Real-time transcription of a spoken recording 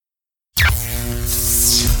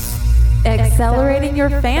Accelerating your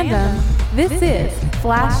fandom, this is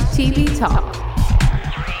Flash TV Talk.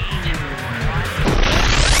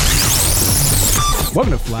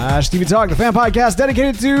 Welcome to Flash TV Talk, the fan podcast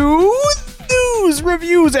dedicated to news,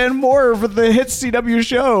 reviews, and more for the hit CW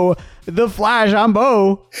show, The Flash. I'm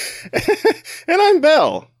Bo. And I'm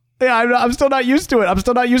Bell. Yeah, I'm still not used to it. I'm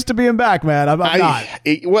still not used to being back, man. I'm not.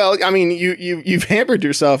 Well, I mean, you've hampered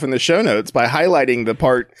yourself in the show notes by highlighting the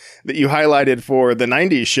part that you highlighted for the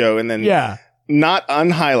 90s show and then not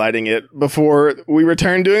unhighlighting it before we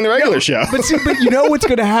return doing the regular show. But you know what's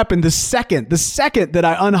going to happen? The second that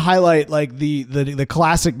I unhighlight like the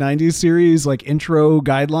classic 90s series, like intro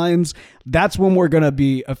guidelines, that's when we're going to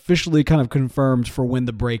be officially kind of confirmed for when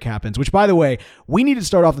the break happens, which, by the way, we need to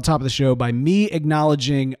start off the top of the show by me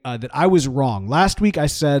acknowledging that I was wrong. Last week, I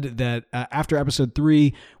said that after episode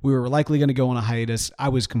 3, we were likely going to go on a hiatus. I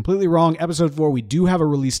was completely wrong. Episode 4, we do have a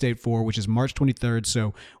release date for, which is March 23rd.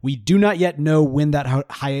 So we do not yet know when that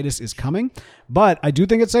hiatus is coming, but I do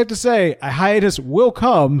think it's safe to say a hiatus will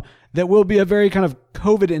come. That will be a very kind of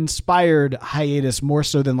COVID-inspired hiatus, more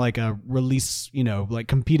so than like a release, like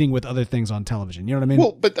competing with other things on television. You know what I mean?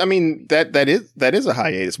 Well, but I mean that is a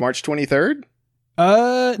hiatus. March 23rd.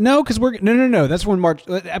 No, because we're no. That's when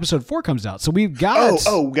episode 4 comes out. So we've got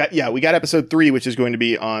we got episode 3, which is going to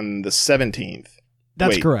be on the 17th.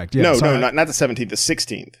 That's correct. Yeah, no, not the 17th, the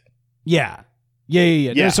 16th. Yeah.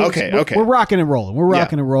 Yeah. So okay. We're rocking and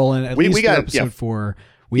rolling. At least we got episode 4.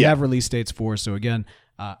 We have release dates for. So again.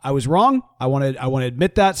 I was wrong. I want to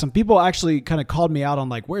admit that. Some people actually kind of called me out on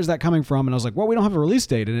like, where's that coming from? And I was like, well, we don't have a release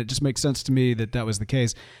date. And it just makes sense to me that was the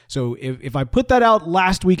case. So if I put that out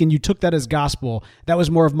last week and you took that as gospel, that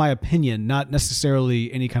was more of my opinion, not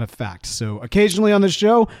necessarily any kind of fact. So occasionally on this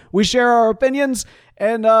show, we share our opinions.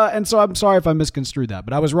 And so I'm sorry if I misconstrued that,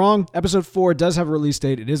 but I was wrong. Episode 4 does have a release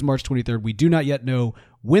date. It is March 23rd. We do not yet know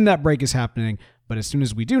when that break is happening, but as soon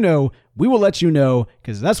as we do know, we will let you know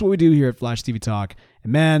because that's what we do here at Flash TV Talk.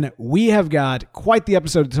 And man, we have got quite the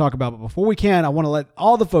episode to talk about. But before we can, I want to let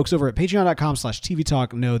all the folks over at patreon.com/TV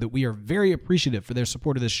Talk know that we are very appreciative for their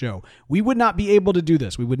support of this show. We would not be able to do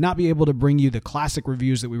this. We would not be able to bring you the classic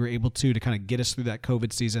reviews that we were able to kind of get us through that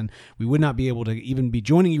COVID season. We would not be able to even be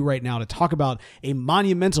joining you right now to talk about a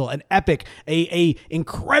monumental, an epic, a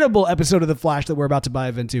incredible episode of The Flash that we're about to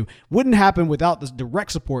dive into. Wouldn't happen without this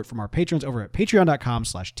direct support from our patrons over at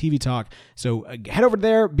patreon.com/TV Talk. So head over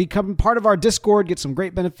there, become part of our Discord, get some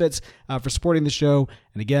great benefits for supporting the show.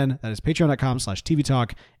 And again, that is patreon.com/TV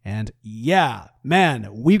Talk. And yeah, man,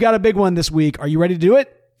 we've got a big one this week. Are you ready to do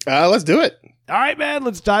it? Let's do it. All right, man,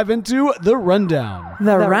 let's dive into the rundown.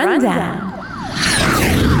 The rundown.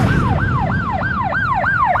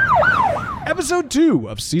 Episode 2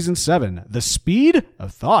 of Season 7, The Speed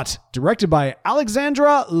of Thought, directed by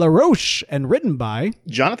Alexandra LaRoche and written by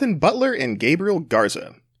Jonathan Butler and Gabriel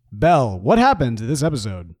Garza. Bell, what happened to this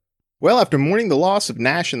episode? Well, after mourning the loss of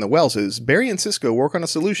Nash and the Welleses, Barry and Cisco work on a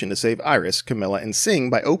solution to save Iris, Camilla, and Singh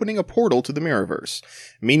by opening a portal to the Mirrorverse.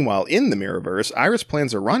 Meanwhile, in the Mirrorverse, Iris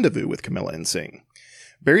plans a rendezvous with Camilla and Singh.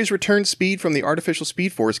 Barry's returned speed from the artificial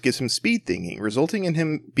speed force gives him speed thinking, resulting in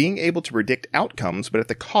him being able to predict outcomes, but at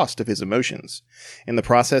the cost of his emotions. In the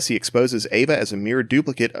process, he exposes Ava as a mirror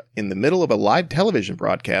duplicate in the middle of a live television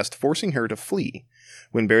broadcast, forcing her to flee.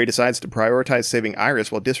 When Barry decides to prioritize saving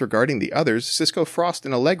Iris while disregarding the others, Cisco, Frost,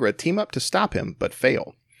 and Allegra team up to stop him, but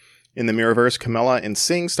fail. In the Mirrorverse, Camilla and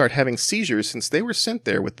Singh start having seizures since they were sent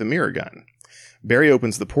there with the mirror gun. Barry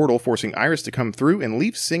opens the portal, forcing Iris to come through and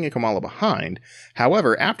leaves Singh and Kamala behind.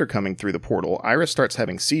 However, after coming through the portal, Iris starts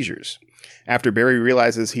having seizures. After Barry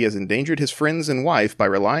realizes he has endangered his friends and wife by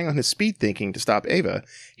relying on his speed thinking to stop Ava,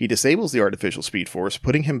 he disables the artificial speed force,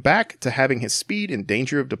 putting him back to having his speed in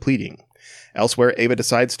danger of depleting. Elsewhere, Ava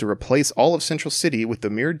decides to replace all of Central City with the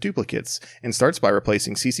mirrored duplicates and starts by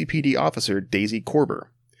replacing CCPD officer Daisy Korber.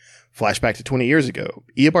 Flashback to 20 years ago,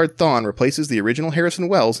 Eobard Thawne replaces the original Harrison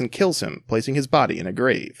Wells and kills him, placing his body in a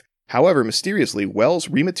grave. However, mysteriously, Wells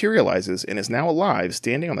rematerializes and is now alive,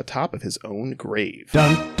 standing on the top of his own grave.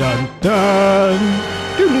 Dun, dun, dun.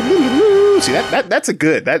 See, that's a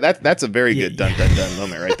good, that's a very good dun, dun, dun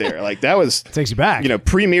moment right there. Like, that was... Takes you back.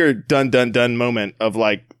 Premier dun, dun, dun moment of,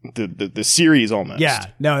 like, the series almost. Yeah,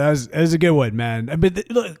 no, that was a good one, man. But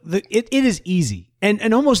look, it is easy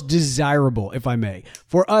and almost desirable, if I may,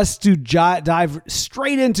 for us to dive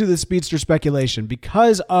straight into the speedster speculation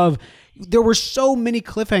because of there were so many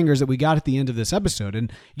cliffhangers that we got at the end of this episode.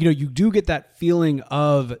 And, you do get that feeling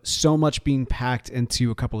of so much being packed into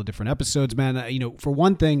a couple of different episodes, man. For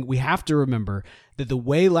one thing, we have to remember that the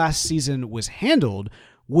way last season was handled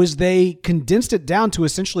was they condensed it down to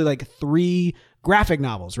essentially like 3 graphic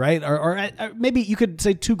novels, right? Or maybe you could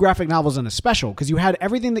say 2 graphic novels and a special, because you had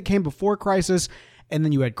everything that came before Crisis, and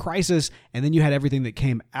then you had Crisis, and then you had everything that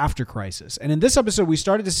came after Crisis. And in this episode, we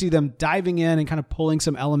started to see them diving in and kind of pulling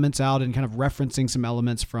some elements out and kind of referencing some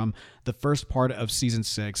elements from the first part of season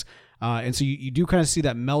 6. And so you do kind of see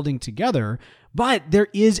that melding together, but there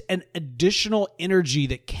is an additional energy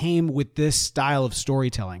that came with this style of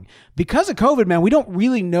storytelling. Because of COVID, man, we don't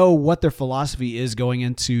really know what their philosophy is going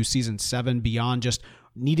into season 7 beyond just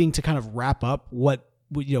needing to kind of wrap up what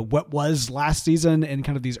was last season and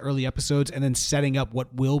kind of these early episodes, and then setting up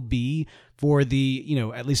what will be for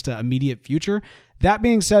the, at least the immediate future. That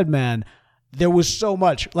being said, man, there was so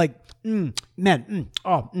much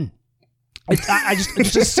I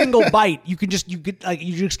just a single bite. You just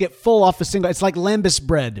get full off a single. It's like lembas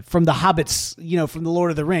bread from the Hobbits, from the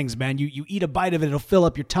Lord of the Rings, man. You eat a bite of it, it'll fill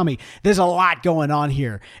up your tummy. There's a lot going on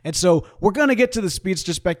here. And so we're going to get to the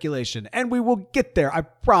speedster speculation, and we will get there. I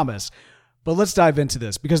promise. But let's dive into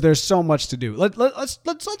this because there's so much to do. Let's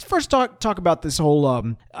first talk about this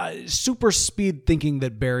whole super speed thinking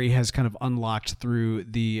that Barry has kind of unlocked through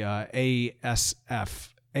the ASF.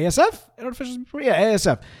 ASF?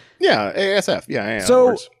 ASF. Yeah, ASF. Yeah.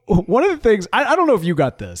 So one of the things, I don't know if you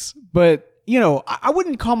got this, but I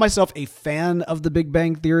wouldn't call myself a fan of the Big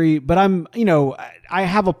Bang Theory, but I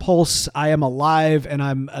have a pulse. I am alive, and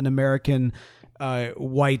I'm an American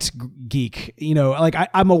white geek.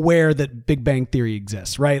 I'm aware that Big Bang Theory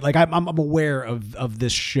exists, right? Like I'm aware of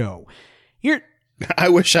this show. I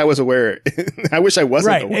wish I was aware. I wish I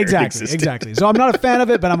wasn't aware. Exactly. So I'm not a fan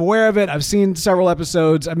of it, but I'm aware of it. I've seen several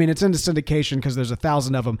episodes. I mean, it's into syndication because there's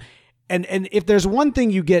 1,000 of them. And if there's one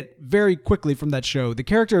thing you get very quickly from that show, the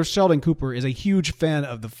character of Sheldon Cooper is a huge fan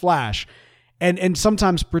of the Flash, and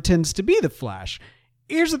sometimes pretends to be the Flash.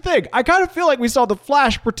 Here's the thing. I kind of feel like we saw the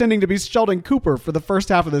Flash pretending to be Sheldon Cooper for the first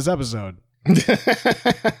half of this episode.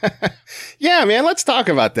 Yeah, man, let's talk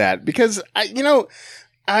about that because I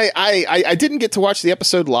didn't get to watch the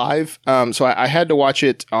episode live, so I had to watch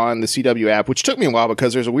it on the CW app, which took me a while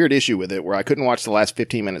because there's a weird issue with it where I couldn't watch the last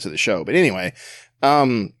 15 minutes of the show. But anyway,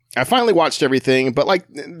 I finally watched everything, but like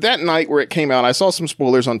that night where it came out, I saw some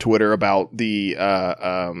spoilers on Twitter about the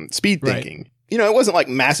speed thinking. Right. It wasn't like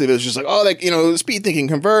massive. It was just like, speed thinking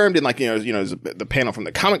confirmed. And like, the panel from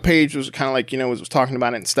the comic page was kind of like, was talking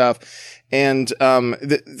about it and stuff. And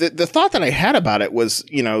the thought that I had about it was,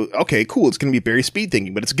 okay, cool. It's going to be Barry speed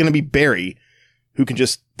thinking, but it's going to be Barry who can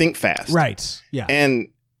just think fast. Right. Yeah. And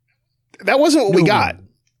that wasn't what we got.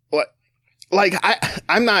 Like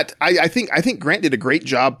I think Grant did a great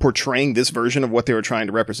job portraying this version of what they were trying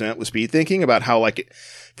to represent with speed thinking, about how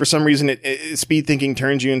for some reason speed thinking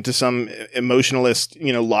turns you into some emotionalist,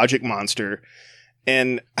 logic monster.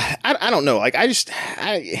 And I don't know. Like I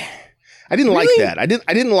didn't like that. I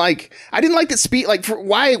didn't like that speed. Like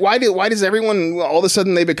why does everyone all of a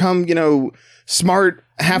sudden they become, smart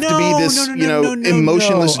have to be this,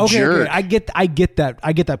 emotionless jerk. Okay. I get that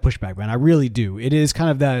pushback, man. I really do. It is kind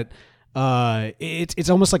of that, it's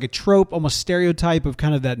almost like a trope, almost stereotype of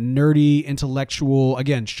kind of that nerdy intellectual,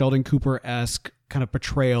 again, Sheldon Cooper-esque kind of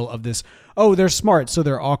portrayal of this, they're smart, so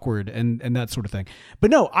they're awkward and that sort of thing.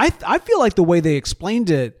 But no, I feel like the way they explained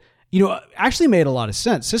it, actually made a lot of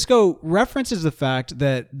sense. Sisko references the fact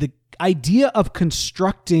that the idea of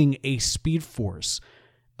constructing a speed force,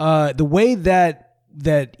 the way that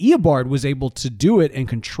Eobard was able to do it and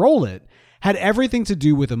control it, had everything to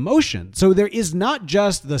do with emotion. So there is not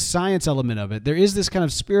just the science element of it. There is this kind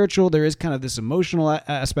of spiritual, there is kind of this emotional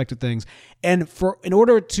aspect of things. And in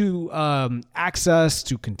order to access,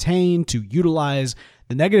 to contain, to utilize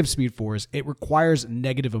the negative speed force, it requires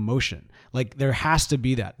negative emotion. Like there has to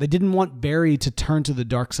be that. They didn't want Barry to turn to the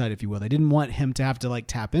dark side, if you will. They didn't want him to have to like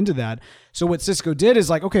tap into that. So what Sisko did is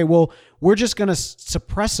like, okay, well, we're just going to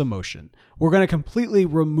suppress emotion. We're going to completely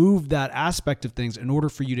remove that aspect of things in order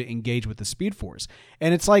for you to engage with the speed force.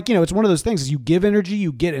 And it's like, it's one of those things is you give energy,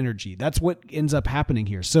 you get energy. That's what ends up happening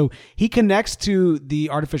here. So he connects to the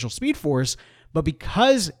artificial speed force, but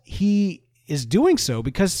because he is doing so,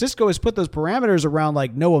 because Sisko has put those parameters around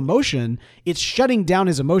like no emotion, it's shutting down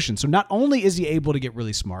his emotion. So not only is he able to get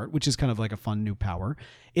really smart, which is kind of like a fun new power,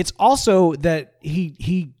 it's also that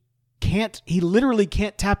he literally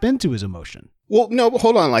can't tap into his emotion. Well, no, but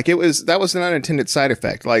hold on. Like that was an unintended side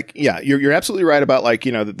effect. Like, yeah, you're absolutely right about like,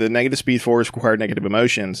 the negative speed force required negative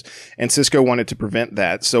emotions, and Sisko wanted to prevent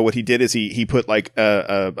that. So what he did is he put like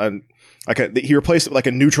he replaced it with like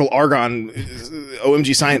a neutral argon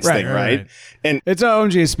OMG science thing, right? And it's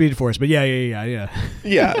OMG speed force, but yeah.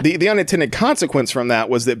 Yeah. The unintended consequence from that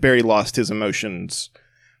was that Barry lost his emotions,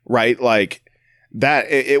 right? Like,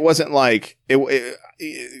 that it wasn't like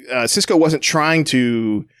Cisco wasn't trying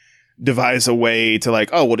to devise a way to like,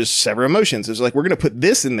 oh, we'll just sever emotions. It's like, we're going to put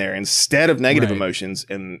this in there instead of negative emotions,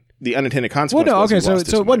 and the unintended consequence. Well, no, okay, so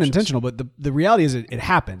it wasn't intentional, but the reality is it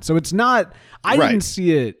happened. So it's not, I didn't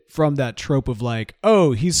see it from that trope of like,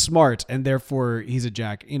 oh, he's smart and therefore he's a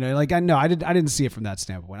jack. You know, like I didn't see it from that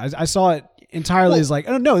standpoint. I saw it entirely as like,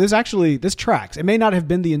 oh no, this tracks. It may not have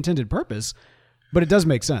been the intended purpose, but it does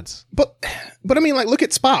make sense. But I mean, like, look at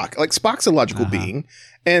Spock. Like, Spock's a logical being.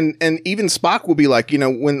 And even Spock will be like, you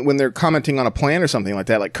know, when they're commenting on a plan or something like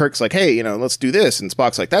that, like Kirk's like, hey, you know, let's do this. And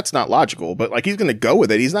Spock's like, that's not logical. But like, he's going to go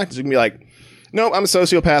with it. He's not just going to be like, no, I'm a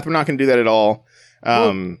sociopath. We're not going to do that at all.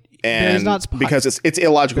 And not Spock. Because it's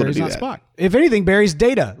illogical Barry's to do not that. Spock. If anything, Barry's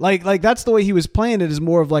Data. Like that's the way he was playing it, is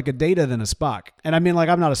more of like a Data than a Spock. And I mean, like,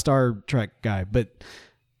 I'm not a Star Trek guy, but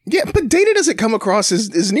yeah, but Data doesn't come across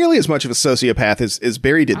as nearly as much of a sociopath as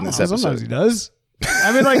Barry did in this episode. Sometimes he does.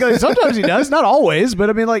 I mean, like sometimes he does, not always,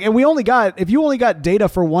 but I mean, like, and if you only got Data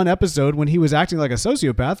for one episode when he was acting like a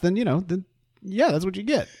sociopath, then, you know, yeah, that's what you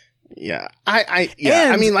get. Yeah. I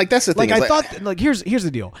mean, like, that's the thing. Like, I thought, like, here's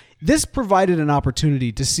the deal. This provided an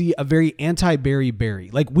opportunity to see a very anti-Barry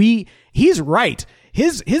Barry. Like, he's right.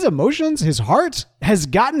 His emotions, his heart has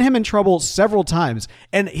gotten him in trouble several times.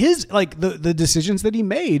 And his, like, the decisions that he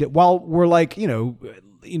made while we're like, you know,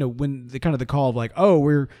 when the kind of the call of like, oh,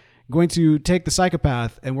 we're going to take the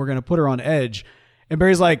psychopath and we're going to put her on edge. And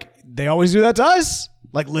Barry's like, they always do that to us.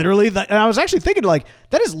 Like, literally. And I was actually thinking, like,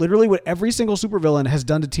 that is literally what every single supervillain has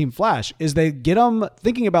done to Team Flash, is they get them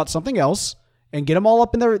thinking about something else and get them all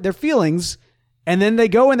up in their feelings. And then they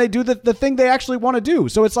go and they do the thing they actually want to do.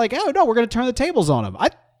 So it's like, oh no, we're going to turn the tables on them. I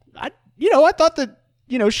thought that,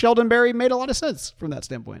 you know, Sheldon Barry made a lot of sense from that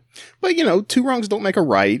standpoint. But, you know, two wrongs don't make a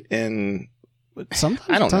right. And sometimes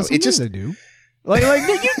I don't know. It just, they do. Like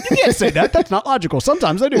you can't say that. That's not logical.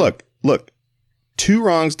 Sometimes they do. Look, two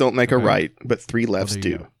wrongs don't make a right, but three lefts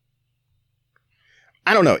do. Go.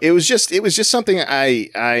 I don't know. It was just something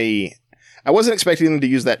I wasn't expecting them to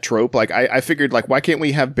use that trope. Like, I figured, like, why can't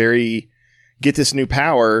we have Barry get this new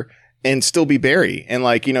power and still be Barry and,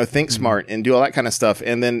 like, you know, think smart and do all that kind of stuff,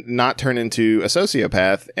 and then not turn into a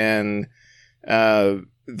sociopath. And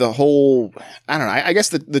the whole, I don't know, I guess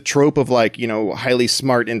the trope of, like, you know, highly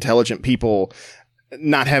smart, intelligent people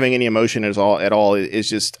not having any emotion at all is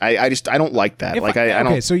just, I don't like that. I don't.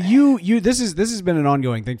 Okay, so you this has been an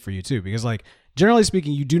ongoing thing for you too, because, like, generally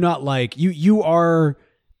speaking, you do not like, you are,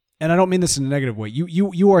 and I don't mean this in a negative way,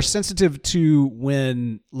 you are sensitive to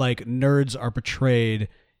when, like, nerds are portrayed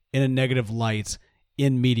in a negative light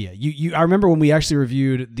in media. I remember when we actually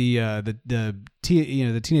reviewed the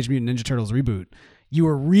Teenage Mutant Ninja Turtles reboot, you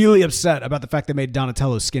were really upset about the fact they made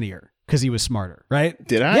Donatello skinnier because he was smarter, right?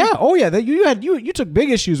 Did I? Yeah. Oh yeah. You took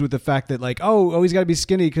big issues with the fact that, like, oh, he's got to be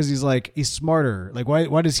skinny because he's smarter. Like,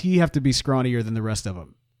 why does he have to be scrawnier than the rest of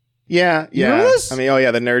them? Yeah. You remember this? I mean, oh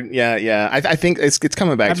yeah, the nerd. Yeah. I think it's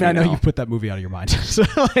coming back. I know now. you put that movie out of your mind. So,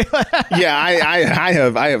 yeah, I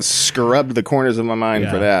have scrubbed the corners of my mind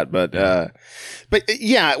for that, but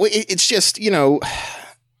yeah, it's just, you know,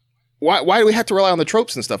 why do we have to rely on the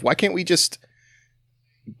tropes and stuff? Why can't we just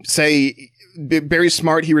say Barry's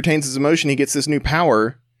smart, he retains his emotion, he gets this new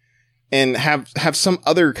power, and have some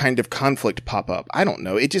other kind of conflict pop up? I don't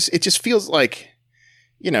know. It just feels like,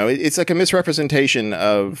 you know, it's like a misrepresentation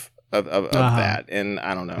of that, and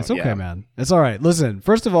I don't know. It's okay, man. It's all right. Listen,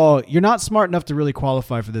 first of all, you're not smart enough to really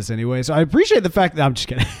qualify for this anyway, so I appreciate the fact that I'm just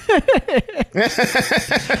kidding.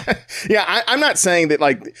 Yeah, I'm not saying that,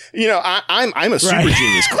 like, you know, I'm a super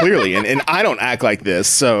genius clearly, and I don't act like this,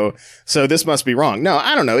 so this must be wrong. No,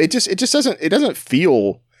 I don't know. It doesn't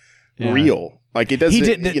feel real. Like, it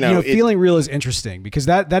doesn't. You know, feeling real is interesting, because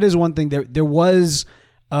that is one thing. There was,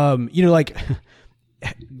 you know, like.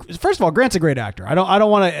 First of all, Grant's a great actor. I don't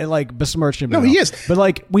want to, like, besmirch him. No, he is. But,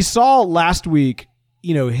 like, we saw last week,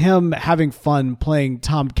 you know, him having fun playing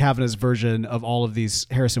Tom Cavanagh's version of all of these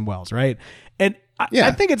Harrison Wells, right? And I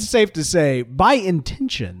think it's safe to say, by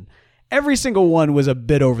intention, every single one was a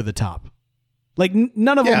bit over the top. Like,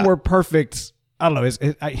 none of them were perfect. I don't know.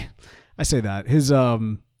 I say that his what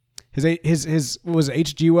was it,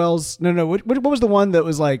 H.G. Wells? No. What was the one that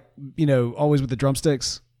was, like, you know, always with the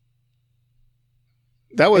drumsticks?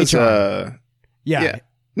 That was HR.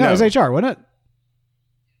 No, it was HR, wasn't it?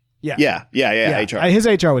 Yeah. HR. His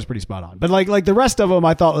HR was pretty spot on, but like the rest of them,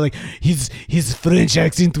 I thought, like, his French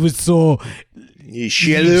accent was so.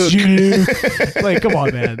 Like, come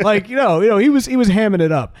on, man. Like, you know, he was hamming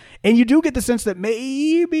it up, and you do get the sense that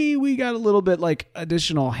maybe we got a little bit, like,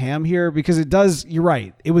 additional ham here, because it does. You're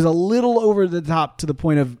right. It was a little over the top to the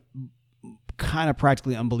point of kind of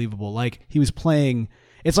practically unbelievable. Like he was playing.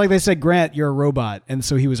 It's like they said, Grant, you're a robot, and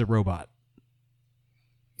so he was a robot.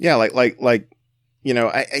 Yeah, like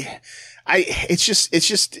it's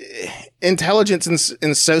just intelligence and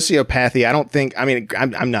sociopathy. I don't think, I mean,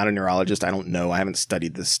 I'm not a neurologist. I don't know. I haven't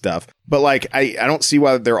studied this stuff, but like, I don't see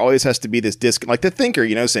why there always has to be this like the thinker,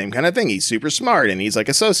 same kind of thing. He's super smart and he's like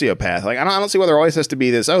a sociopath. Like, I don't see why there always has to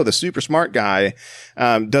be this, the super smart guy,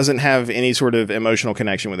 doesn't have any sort of emotional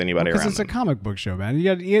connection with anybody around him. It's a comic book show, man.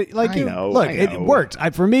 It worked.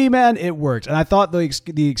 For me, man, it worked. And I thought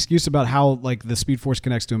the excuse about how like the Speed Force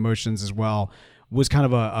connects to emotions as well was kind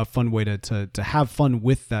of a fun way to have fun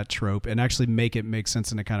with that trope and actually make it make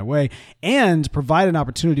sense in a kind of way and provide an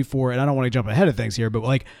opportunity for, and I don't want to jump ahead of things here, but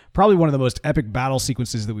like probably one of the most epic battle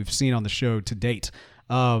sequences that we've seen on the show to date.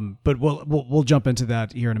 But we'll jump into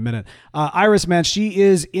that here in a minute. Iris, man, she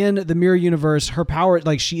is in the mirror universe. Her power,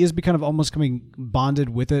 like she is kind of almost coming bonded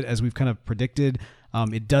with it as we've kind of predicted.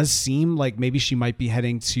 It does seem like maybe she might be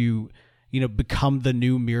heading to, become the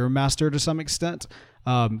new Mirror Master to some extent.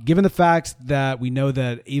 Given the fact that we know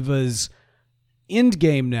that Ava's end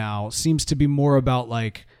game now seems to be more about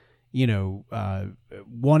like,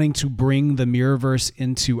 wanting to bring the Mirrorverse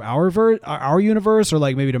into our universe, or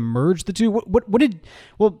like maybe to merge the two.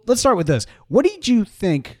 Let's start with this. What did you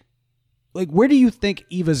think? Like, where do you think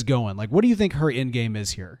Ava's going? Like, what do you think her end game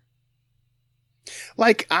is here?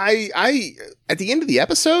 Like I at the end of the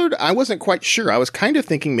episode, I wasn't quite sure. I was kind of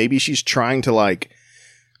thinking maybe she's trying to like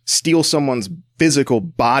steal someone's physical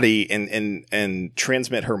body and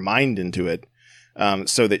transmit her mind into it,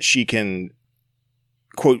 so that she can,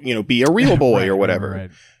 quote, be a real boy or whatever.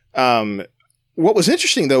 Right. What was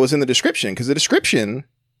interesting though was in the description, because the description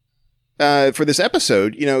for this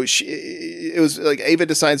episode, it was like Ava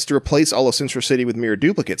decides to replace all of Central City with mirror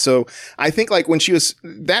duplicates. So I think like when she was,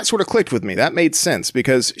 that sort of clicked with me. That made sense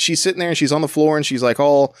because she's sitting there and she's on the floor and she's like,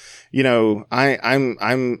 I'm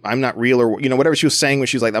not real, or, whatever she was saying when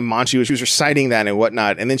she was like the Manchi, she was reciting that and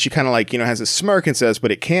whatnot. And then she kind of like, has a smirk and says,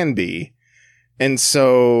 but it can be. And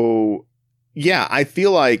so, yeah, I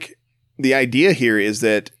feel like the idea here is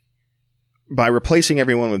that by replacing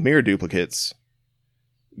everyone with mirror duplicates,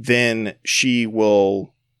 then she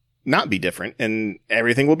will not be different and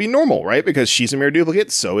everything will be normal, right? Because she's a mirror duplicate,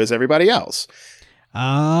 so is everybody else.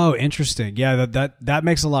 Oh, interesting. Yeah, that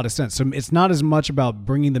makes a lot of sense. So it's not as much about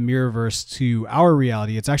bringing the Mirrorverse to our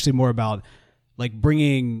reality. It's actually more about like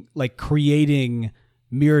creating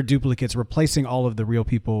mirror duplicates, replacing all of the real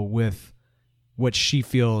people with what she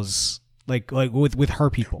feels like with her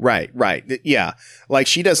people. Right. Yeah. Like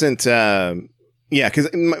she doesn't, yeah, because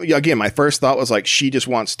again, my first thought was like she just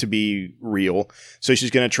wants to be real, so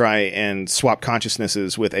she's going to try and swap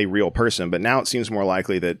consciousnesses with a real person. But now it seems more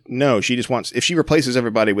likely that no, she just wants, if she replaces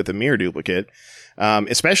everybody with a mirror duplicate,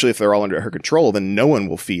 especially if they're all under her control, then no one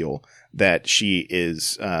will feel that she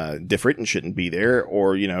is different and shouldn't be there,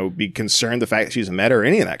 or be concerned the fact that she's a meta or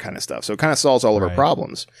any of that kind of stuff. So it kind of solves all of her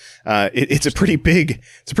problems. It's a pretty big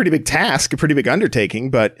task, a pretty big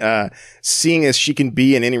undertaking. But seeing as she can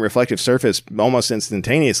be in any reflective surface almost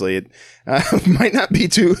instantaneously, it might not be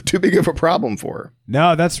too big of a problem for her.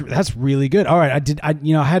 No, that's really good. All right, I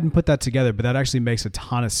hadn't put that together, but that actually makes a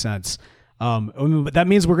ton of sense. But that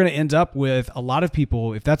means we're going to end up with a lot of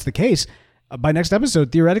people, if that's the case. By next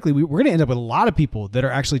episode, theoretically, we're going to end up with a lot of people that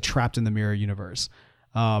are actually trapped in the mirror universe,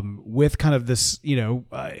 with kind of this,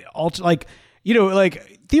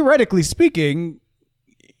 theoretically speaking,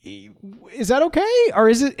 is that okay? Or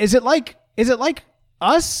is it like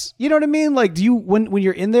us? You know what I mean? Like, do you, when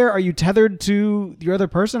you're in there, are you tethered to your other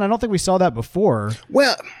person? I don't think we saw that before.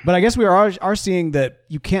 Well, but I guess we are seeing that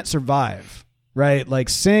you can't survive, right? Like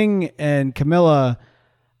Singh and Camilla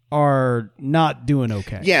are not doing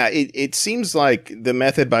okay. Yeah, it seems like the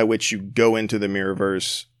method by which you go into the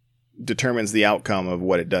Mirrorverse determines the outcome of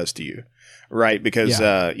what it does to you, right? Because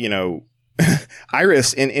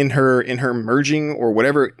Iris in her merging, or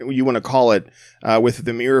whatever you want to call it, with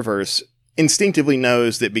the Mirrorverse, instinctively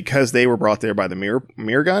knows that because they were brought there by the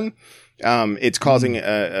mirror gun, it's causing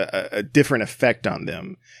a different effect on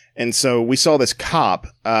them. And so we saw this cop,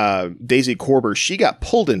 Daisy Corber, she got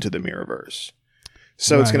pulled into the Mirrorverse.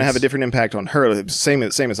 So It's going to have a different impact on her. Same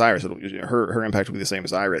as Iris. Her impact will be the same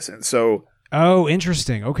as Iris. And so. Oh,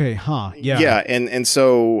 interesting. Okay. Huh. Yeah. Yeah. And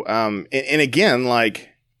so, and again, like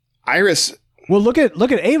Iris. Well, look at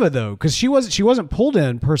Ava though, because she wasn't pulled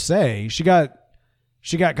in per se. She got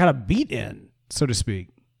kind of beat in, so to speak.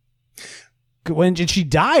 When she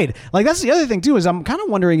died, like that's the other thing too, is I'm kind of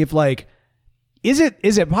wondering if like, is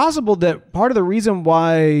it possible that part of the reason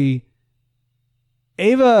why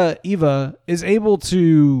Eva is able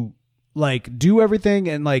to like do everything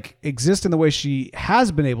and like exist in the way she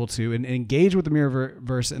has been able to and engage with the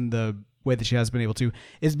Mirrorverse in the way that she has been able to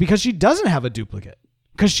is because she doesn't have a duplicate,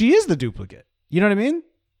 because she is the duplicate. You know what I mean?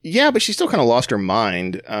 Yeah, but she still kind of lost her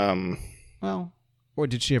mind. Well, or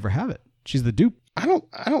did she ever have it? She's the dupe. I don't.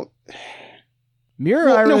 Mirror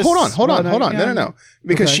Well, Iris. no, hold on. Yeah. No.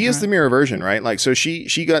 Because Okay, she is right. the mirror version, right? Like, so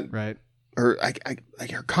she got Right. her,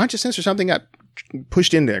 like her consciousness or something got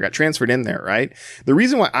pushed in there, got transferred in there, right? The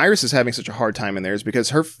reason why Iris is having such a hard time in there is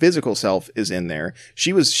because her physical self is in there.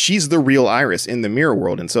 She's the real Iris in the mirror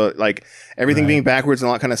world. And so like everything Right. being backwards and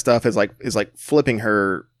all that kind of stuff is like flipping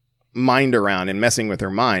her mind around and messing with her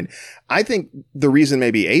mind. I think the reason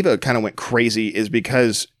maybe Ava kind of went crazy is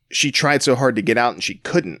because she tried so hard to get out and she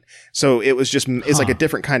couldn't. So it was just, it's like a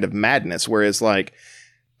different kind of madness. Whereas like,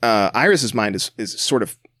 Iris's mind is sort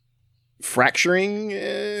of fracturing.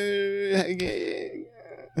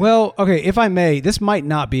 Well, okay, if I may, this might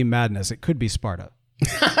not be madness. It could be Sparta.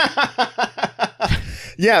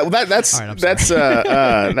 Yeah, well, that's All right,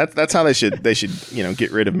 I'm that's how they should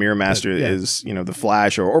get rid of Mirror Master Yeah. is the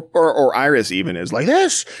Flash or Iris even is like,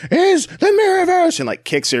 this is the Mirrorverse, and like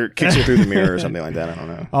kicks her through the mirror or something like that. I don't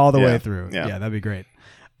know, All the Yeah. way through. Yeah. Yeah, that'd be great.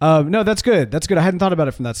 No, that's good. That's good. I hadn't thought about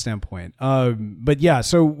it from that standpoint. But yeah,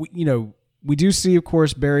 so we do see, of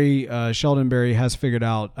course, Sheldon Barry has figured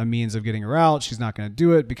out a means of getting her out. She's not going to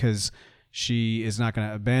do it because she is not going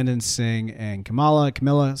to abandon Singh and Camilla.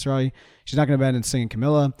 Sorry, she's not going to abandon Singh and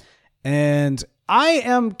Camilla. And I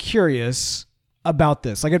am curious about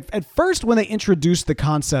this. Like at first, when they introduced the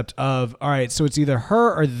concept of, all right, so it's either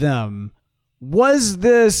her or them, was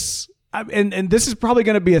this? And this is probably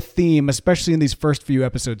going to be a theme, especially in these first few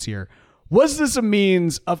episodes here. Was this a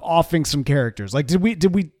means of offing some characters? Like,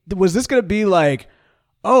 was this going to be like,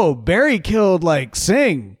 oh, Barry killed like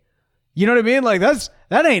Singh? You know what I mean? Like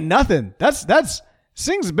that ain't nothing. That's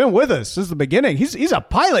Singh's been with us since the beginning. He's a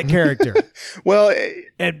pilot character. Well,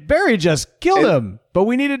 And Barry just killed him, but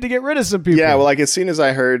we needed to get rid of some people. yeah. Well, like as soon as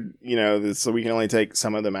I heard so we can only take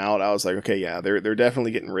some of them out, I was like, okay, yeah, they're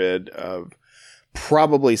definitely getting rid of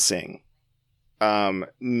probably Singh.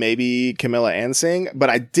 Maybe Camilla and Singh, but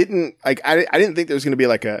I didn't think there was going to be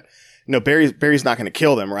like Barry's not going to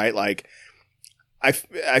kill them, right? Like I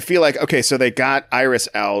feel like, okay, so they got Iris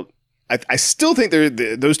out. I still think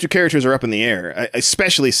those two characters are up in the air,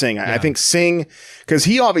 especially Singh. I think Singh, because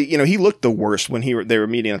he obviously, he looked the worst when they were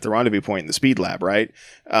meeting at the rendezvous point in the speed lab, right?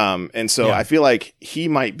 And so I feel like he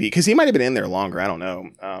might be, because he might have been in there longer. I don't know.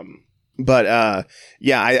 But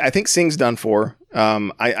I think Singh's done for.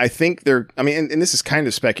 I think and this is kind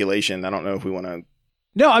of speculation. I don't know if we want to.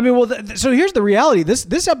 No, I mean, well, so here's the reality.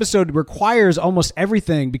 This episode requires almost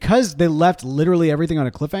everything because they left literally everything on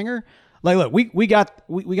a cliffhanger. Like, look, we got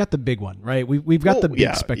the big one, right? We've got the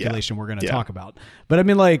big speculation we're going to talk about. But I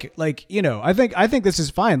mean, like I think this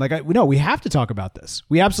is fine. Like, we have to talk about this.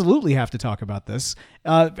 We absolutely have to talk about this.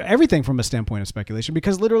 Everything from a standpoint of speculation,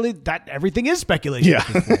 because literally that everything is speculation. Yeah.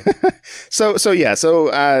 So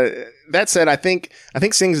that said, I think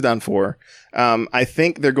Singh's done for. I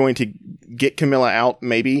think they're going to get Camilla out,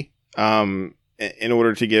 maybe. In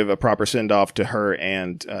order to give a proper send-off to her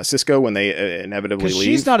and Cisco when they inevitably leave.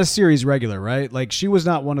 She's not a series regular, right? Like, she was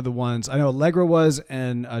not one of the ones. I know Allegra was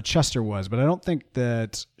and Chester was, but I don't think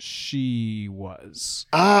that she was.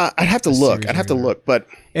 I'd have to look. But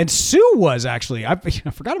and Sue was actually. I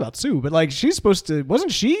forgot about Sue, but like she's supposed to.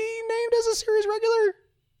 Wasn't she named as a series regular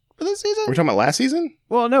for this season? we're talking about last season?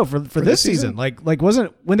 Well, no, for this season. Like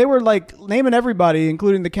wasn't when they were like naming everybody,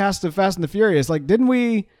 including the cast of Fast and the Furious. Like, didn't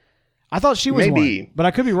we? I thought she was Maybe. one, but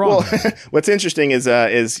I could be wrong. Well, what's interesting is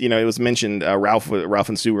it was mentioned. Ralph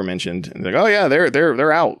and Sue were mentioned. And like, oh yeah,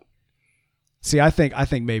 they're out. See, I think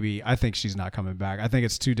she's not coming back. I think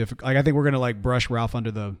it's too difficult. Like, I think we're gonna like brush Ralph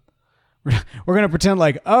under the. We're gonna pretend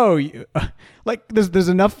like, like there's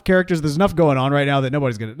enough characters, there's enough going on right now that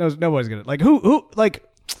nobody's gonna like who like.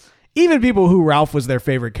 Even people who Ralph was their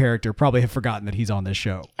favorite character probably have forgotten that he's on this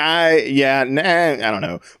show. I don't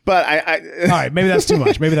know, but all right, maybe that's too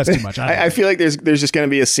much. I feel like there's just going to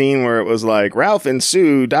be a scene where it was like Ralph and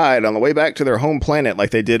Sue died on the way back to their home planet,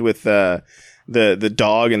 like they did with the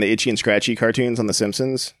dog and the Itchy and Scratchy cartoons on The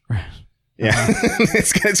Simpsons. Yeah,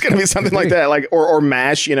 it's going to be something like that, like or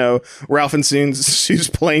MASH. Ralph and Sue's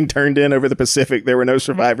plane turned in over the Pacific. There were no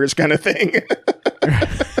survivors, kind of thing.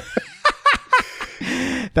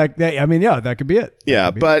 That could be it.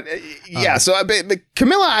 So but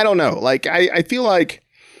Camilla, I don't know. Like, I feel like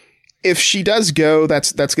if she does go,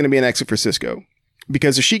 that's going to be an exit for Cisco,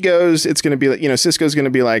 because if she goes, it's going to be like, Cisco's going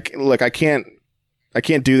to be like, look, I can't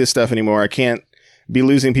do this stuff anymore. I can't be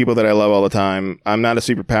losing people that I love all the time. I'm not a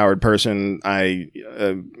super powered person.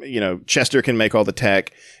 Chester can make all the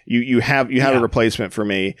tech. You have a replacement for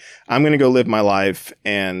me. I'm going to go live my life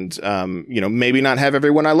and, maybe not have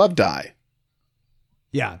everyone I love die.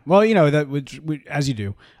 Yeah. Well, as you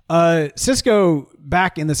do. Sisko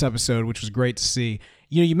back in this episode, which was great to see.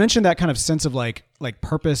 You mentioned that kind of sense of like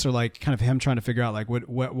purpose, or like kind of him trying to figure out like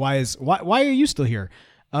why are you still here?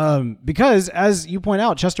 Because as you point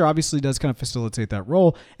out, Chester obviously does kind of facilitate that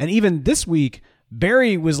role. And even this week,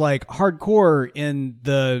 Barry was like hardcore in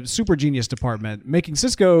the super genius department, making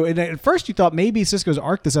Sisko. And at first you thought maybe Sisko's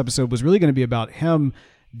arc this episode was really going to be about him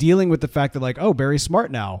dealing with the fact that like, oh, Barry's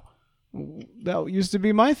smart now. That used to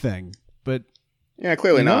be my thing, but yeah,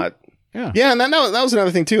 clearly not. Yeah, and that was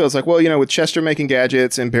another thing too. I was like, well, with Chester making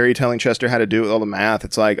gadgets and Barry telling Chester how to do it with all the math,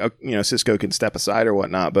 it's like, Sisko can step aside or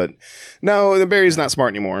whatnot. But no, the Barry's not smart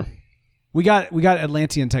anymore. We got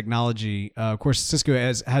Atlantean technology. Of course, Sisko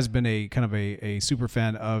has been a kind of a super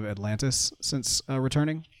fan of Atlantis since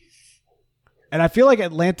returning, and I feel like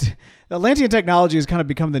Atlantean technology has kind of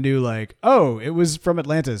become the new like, oh, it was from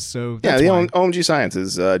Atlantis. So that's OMG science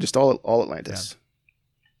is just all Atlantis. Yeah.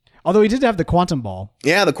 Although he did have the quantum ball.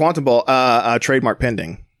 Yeah, the quantum ball, trademark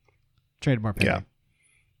pending. Yeah.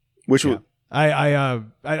 Which would. I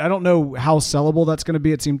don't know how sellable that's going to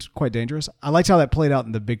be. It seemed quite dangerous. I liked how that played out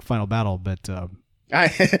in the big final battle, but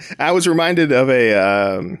I was reminded of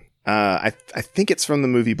I think it's from the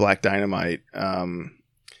movie Black Dynamite.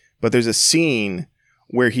 But there's a scene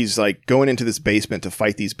where he's like going into this basement to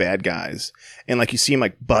fight these bad guys, and like you see him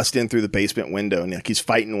like bust in through the basement window, and like he's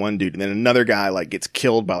fighting one dude, and then another guy like gets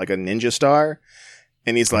killed by like a ninja star,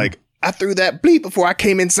 and he's like, I threw that bleep before I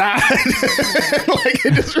came inside. Like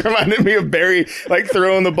it just reminded me of Barry like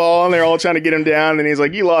throwing the ball, and they're all trying to get him down, and he's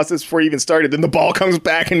like, you lost this before you even started. Then the ball comes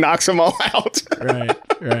back and knocks them all out.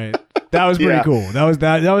 Right. That was pretty cool. That was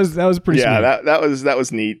pretty sweet. Yeah, that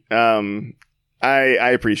was neat. I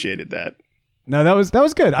appreciated that. No, that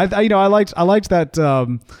was good. I liked that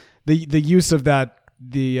the use of that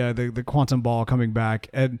the quantum ball coming back,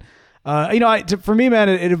 and for me, man,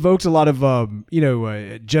 it evoked a lot of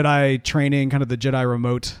Jedi training, kind of the Jedi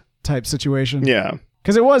remote type situation. Yeah,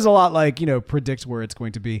 because it was a lot like predict where it's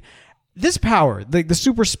going to be. This power, the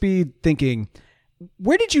super speed thinking.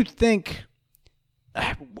 Where did you think?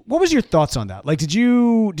 What was your thoughts on that? Like, did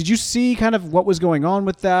you see kind of what was going on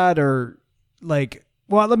with that, or like?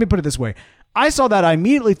 Well, let me put it this way. I saw that. I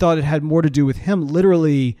immediately thought it had more to do with him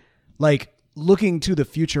literally like looking to the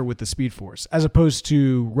future with the Speed Force as opposed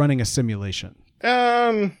to running a simulation.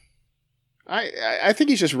 I think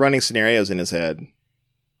he's just running scenarios in his head.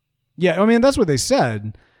 Yeah, I mean, that's what they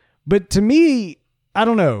said. But to me, I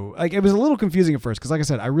don't know. Like, it was a little confusing at first because, like I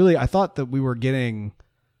said, I thought that we were getting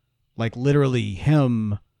like literally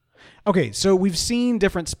him. Okay, so we've seen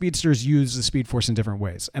different speedsters use the Speed Force in different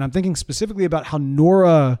ways. And I'm thinking specifically about how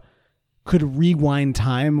Nora could rewind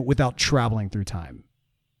time without traveling through time.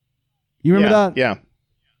 You remember that? Yeah.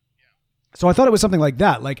 So I thought it was something like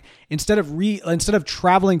that. Like instead of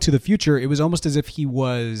traveling to the future, it was almost as if he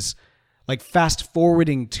was like fast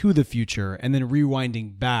forwarding to the future and then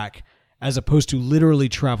rewinding back, as opposed to literally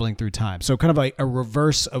traveling through time. So kind of like a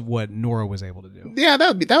reverse of what Nora was able to do. Yeah,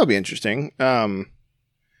 that would be interesting.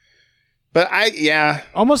 But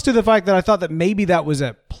almost to the fact that I thought that maybe that was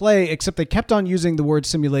at play, except they kept on using the word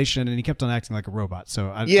simulation and he kept on acting like a robot.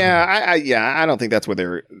 So I don't think that's where they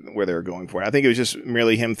were going for. I think it was just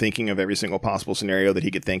merely him thinking of every single possible scenario that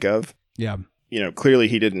he could think of. Yeah. Clearly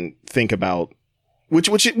he didn't think about which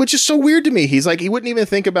is so weird to me. He's like, he wouldn't even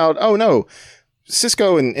think about, oh no,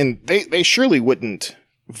 Sisko and they surely wouldn't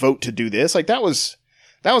vote to do this. Like that was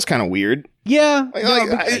kind of weird. Yeah,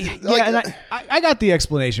 I got the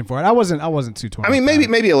explanation for it. I wasn't too torn. I mean,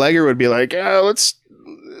 maybe Allegra would be like, let's.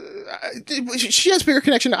 She has a bigger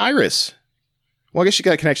connection to Iris. Well, I guess she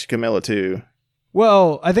got a connection to Camilla too.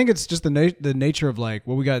 Well, I think it's just the nature of like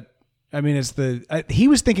what we got. I mean, it's he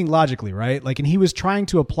was thinking logically, right? Like, and he was trying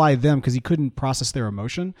to apply them because he couldn't process their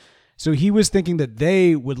emotion. So he was thinking that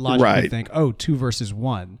they would logically think, oh, 2 versus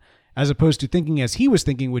 1, as opposed to thinking as he was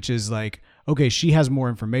thinking, which is like, okay, she has more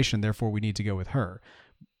information, therefore we need to go with her.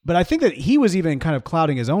 But I think that he was even kind of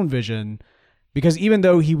clouding his own vision, because even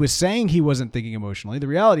though he was saying he wasn't thinking emotionally, the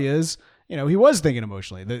reality is, he was thinking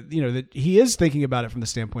emotionally. That he is thinking about it from the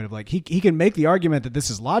standpoint of like, he can make the argument that this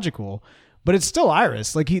is logical, but it's still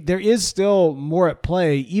Iris. Like there is still more at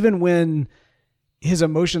play, even when his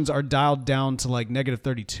emotions are dialed down to like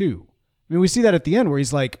 -32. I mean, we see that at the end where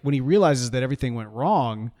he's like, when he realizes that everything went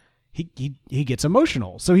wrong, he gets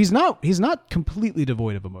emotional. So he's not completely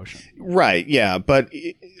devoid of emotion. Right. Yeah. But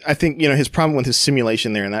I think, his problem with his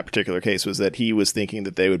simulation there in that particular case was that he was thinking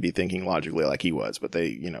that they would be thinking logically like he was, but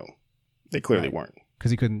they clearly weren't.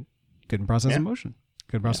 Because he couldn't process emotion.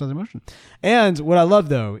 Couldn't process emotion. And what I love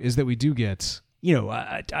though is that we do get,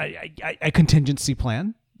 a contingency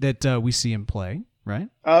plan that we see in play. Right?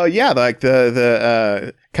 Oh yeah, like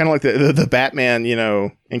the kind of like the Batman,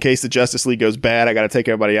 in case the Justice League goes bad, I got to take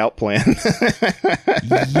everybody out plan.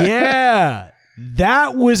 Yeah,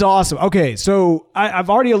 that was awesome. Okay, so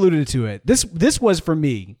I've already alluded to it. This was for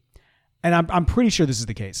me, and I'm pretty sure this is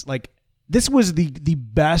the case. Like this was the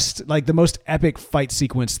best, like the most epic fight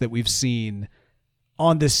sequence that we've seen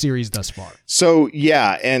on this series thus far. So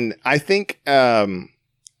yeah, and I think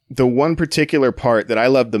the one particular part that I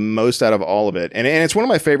love the most out of all of it, and it's one of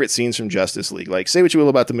my favorite scenes from Justice League. Like, say what you will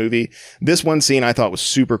about the movie, this one scene I thought was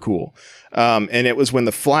super cool. And it was when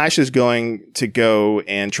the Flash is going to go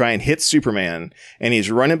and try and hit Superman, and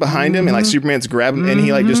he's running behind him, and like Superman's grabbing him, and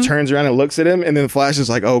he like just turns around and looks at him, and then the Flash is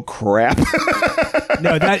like, "Oh crap!"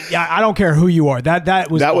 No, I don't care who you are.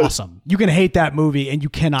 That was awesome. You can hate that movie, and you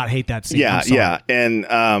cannot hate that scene. Yeah, and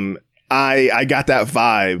I got that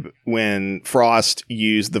vibe when Frost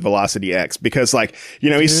used the Velocity X, because like,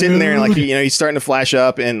 he's sitting there and like, he's starting to flash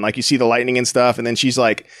up and like you see the lightning and stuff. And then she's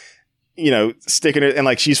like, sticking it and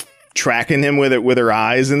like she's tracking him with her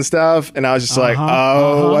eyes and stuff. And I was just like,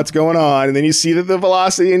 what's going on? And then you see the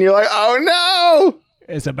velocity and you're like, oh no,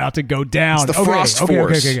 it's about to go down. It's the Frost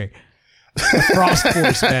Force. Okay. The Frost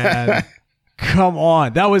Force, man. Come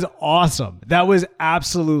on. That was awesome. That was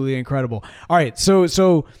absolutely incredible. All right. So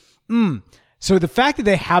the fact that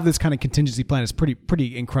they have this kind of contingency plan is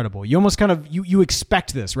pretty incredible. You almost kind of, you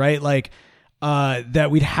expect this, right? Like, that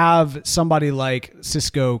we'd have somebody like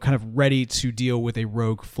Cisco kind of ready to deal with a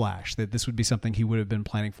rogue Flash, that this would be something he would have been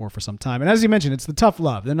planning for some time. And as you mentioned, it's the tough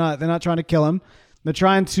love. They're not trying to kill him. They're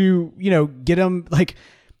trying to, get him like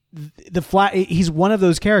the Flash. He's one of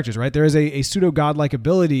those characters, right? There is a pseudo godlike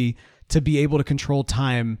ability to be able to control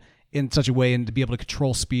time in such a way and to be able to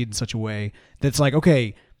control speed in such a way that's like,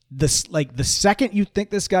 okay, the second you think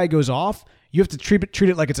this guy goes off, you have to treat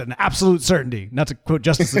it like it's an absolute certainty. Not to quote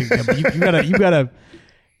Justice League, but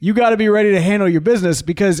you gotta be ready to handle your business,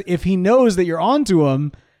 because if he knows that you're onto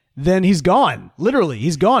him, then he's gone. Literally,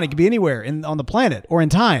 he's gone. He could be anywhere on the planet or in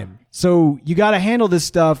time. So you got to handle this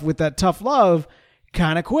stuff with that tough love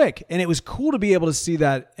kind of quick. And it was cool to be able to see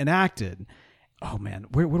that enacted. Oh man,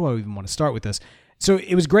 where do I even want to start with this? So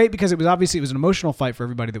it was great because it was an emotional fight for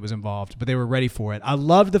everybody that was involved, but they were ready for it. I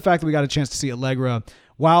loved the fact that we got a chance to see Allegra.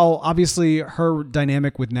 While obviously her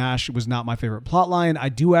dynamic with Nash was not my favorite plotline, I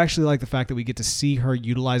do actually like the fact that we get to see her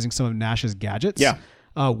utilizing some of Nash's gadgets. Yeah.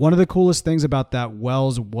 One of the coolest things about that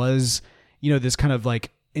Wells was, this kind of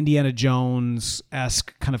like Indiana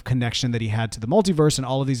Jones-esque kind of connection that he had to the multiverse and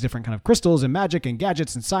all of these different kind of crystals and magic and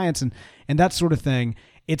gadgets and science and that sort of thing.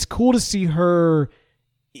 It's cool to see her.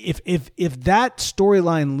 If that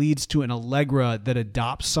storyline leads to an Allegra that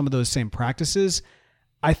adopts some of those same practices,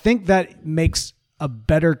 I think that makes a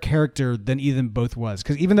better character than even both was.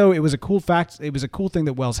 Because even though it was a cool thing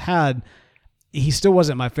that Wells had, he still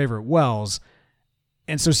wasn't my favorite Wells.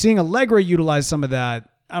 And so seeing Allegra utilize some of that,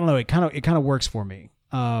 I don't know, it kind of works for me.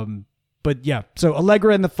 But yeah, so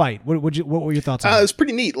Allegra in the fight. What were your thoughts on it? It was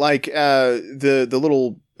pretty neat. Like the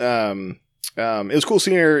little. It was cool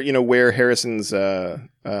seeing her, wear Harrison's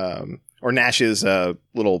or Nash's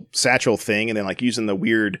little satchel thing, and then like using the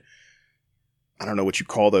weird, I don't know what you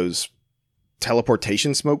call those,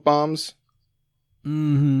 teleportation smoke bombs.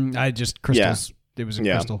 Crystals. Yeah. It was a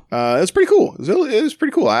crystal. It was pretty cool. It was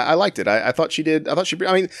pretty cool. I liked it. I thought she did. I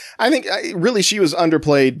think really she was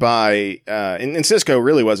underplayed by, and Cisco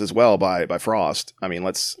really was as well by Frost.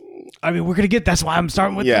 we're gonna get. That's why I'm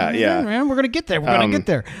starting with. Yeah. Man, we're gonna get there. We're gonna get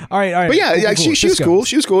there. All right. But yeah, cool. She was cool.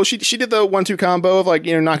 She was cool. She did the 1-2 combo of like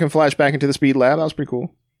knocking Flash back into the speed lab. That was pretty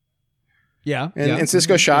cool. Yeah. And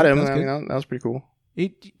Cisco shot him. That was pretty cool. He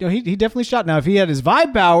definitely shot. Now, if he had his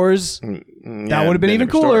vibe powers, that would have been even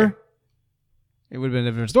cooler. Story. It would have been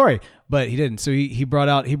a different story, but he didn't. So he brought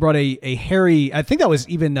a Harry. I think that was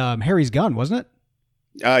even Harry's gun, wasn't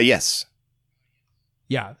it? Yes.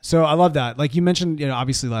 Yeah. So I love that. Like you mentioned,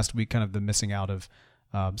 obviously last week, kind of the missing out of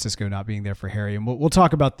Cisco not being there for Harry, and we'll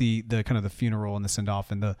talk about the kind of the funeral and the send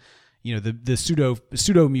off and the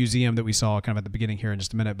pseudo museum that we saw kind of at the beginning here in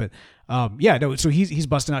just a minute. But so he's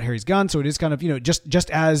busting out Harry's gun. So it is kind of just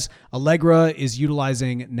as Allegra is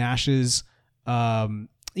utilizing Nash's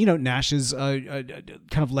Nash's kind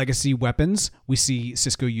of legacy weapons. We see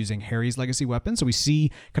Cisco using Harry's legacy weapons. So we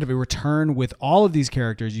see kind of a return with all of these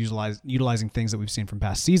characters utilizing things that we've seen from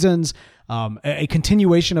past seasons. A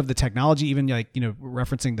continuation of the technology, even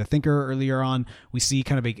referencing the Thinker earlier on. We see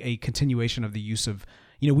kind of a continuation of the use of,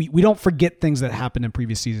 we don't forget things that happened in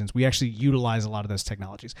previous seasons. We actually utilize a lot of those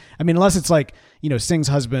technologies. I mean, unless it's like, Sing's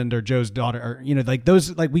husband or Joe's daughter, or, like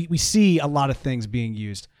those, like we see a lot of things being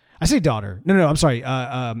used. I say daughter. No, I'm sorry.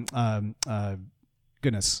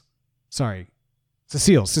 Goodness. Sorry.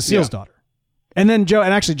 Cecile's daughter. And then Joe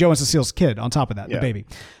and Cecile's kid on top of that, the baby.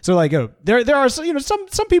 So like, there are,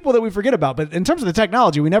 some people that we forget about, but in terms of the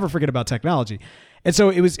technology, we never forget about technology. And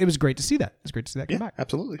so it was great to see that. It's great to see that come back.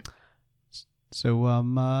 Absolutely. So,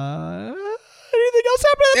 anything else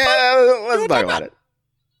happening? Yeah, let's talk about it.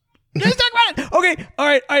 Let's talk about it. Okay. All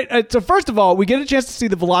right. So first of all, we get a chance to see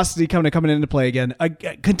the velocity coming into play again. A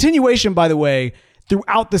continuation, by the way,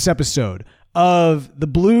 throughout this episode of the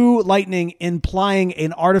blue lightning implying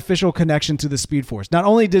an artificial connection to the Speed Force. Not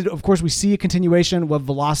only did, of course, we see a continuation of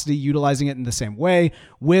velocity utilizing it in the same way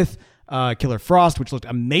with Killer Frost, which looked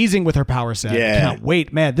amazing with her power set. Yeah. I cannot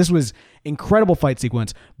wait. Man, this was incredible fight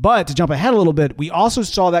sequence. But to jump ahead a little bit, we also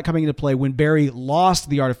saw that coming into play when Barry lost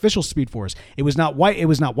the artificial Speed Force. It was not white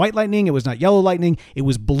lightning, it was not yellow lightning, it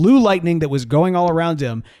was blue lightning that was going all around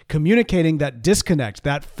him, communicating that disconnect,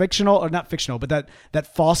 that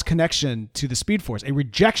that false connection to the Speed Force, a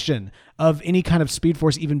rejection of any kind of Speed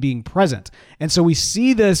Force even being present. And so we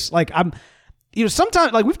see this,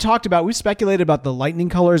 sometimes, like we've speculated about the lightning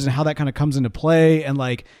colors and how that kind of comes into play. And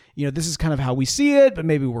this is kind of how we see it, but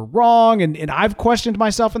maybe we're wrong. And I've questioned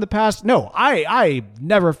myself in the past. No, I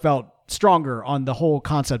never felt stronger on the whole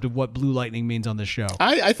concept of what blue lightning means on this show.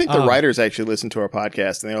 I think the writers actually listened to our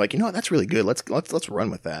podcast and they're like, that's really good. Let's run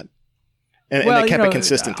with that. And they kept it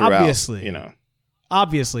consistent throughout.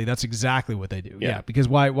 Obviously, that's exactly what they do. Yeah, because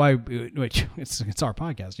why? Wait, it's our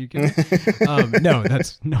podcast. You kidding?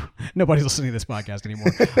 Nobody's listening to this podcast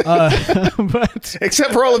anymore. But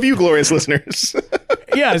except for all of you glorious listeners.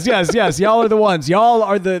 yes. Y'all are the ones. Y'all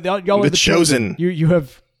are the chosen. You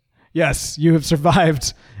have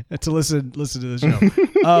survived to listen to the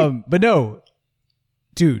show. But no,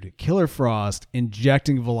 dude, Killer Frost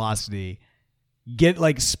injecting velocity, get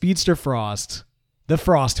like Speedster Frost, the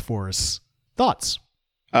Frost Force. Thoughts?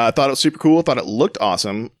 Thought it was super cool. Thought it looked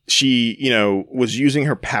awesome. She, was using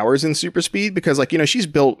her powers in super speed because she's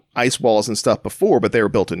built ice walls and stuff before, but they were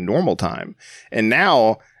built in normal time. And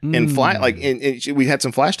now we had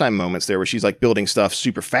some flash time moments there where she's like building stuff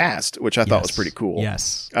super fast, which I thought was pretty cool.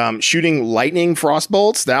 Yes. Shooting lightning frost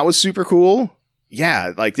bolts. That was super cool.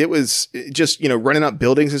 Yeah. It was just, running up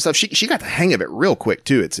buildings and stuff. She got the hang of it real quick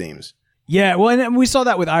too, it seems. Yeah, well, and we saw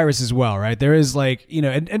that with Iris as well, right? There is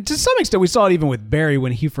and to some extent we saw it even with Barry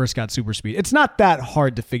when he first got super speed. It's not that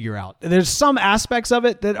hard to figure out. There's some aspects of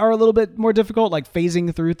it that are a little bit more difficult, like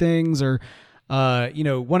phasing through things or,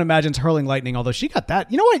 one imagines hurling lightning, although she got that.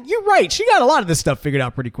 You know what? You're right. She got a lot of this stuff figured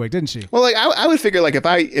out pretty quick, didn't she? Well, I would figure if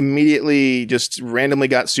I immediately just randomly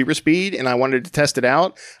got super speed and I wanted to test it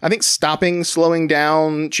out, I think stopping, slowing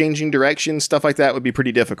down, changing direction, stuff like that would be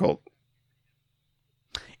pretty difficult.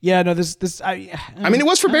 Yeah, no, I mean, it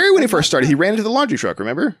was for Barry when he first started. He ran into the laundry truck,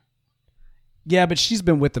 remember? Yeah, but she's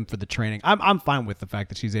been with them for the training. I'm fine with the fact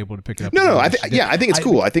that she's able to pick it up. No, I think it's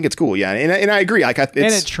cool. I think it's cool. Yeah, and I agree. And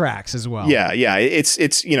it tracks as well. Yeah.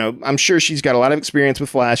 It's I'm sure she's got a lot of experience with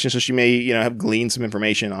Flash, and so she may have gleaned some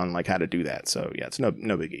information on how to do that. So yeah, it's no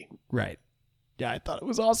biggie. Right. Yeah, I thought it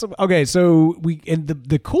was awesome. Okay, so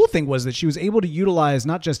the cool thing was that she was able to utilize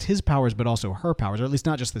not just his powers but also her powers, or at least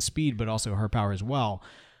not just the speed but also her power as well.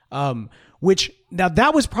 Which now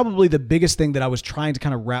that was probably the biggest thing that I was trying to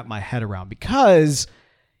kind of wrap my head around, because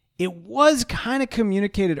it was kind of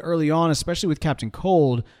communicated early on, especially with Captain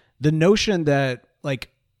Cold, the notion that like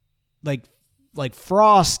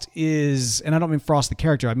Frost is, and I don't mean Frost the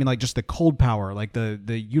character, I mean just the cold power,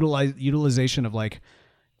 the utilization of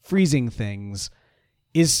freezing things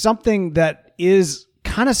is something that is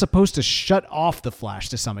kind of supposed to shut off the Flash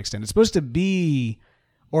to some extent. It's supposed to be,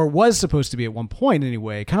 or was supposed to be at one point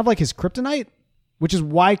anyway, kind of like his kryptonite, which is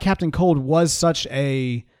why Captain Cold was such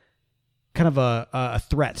a kind of a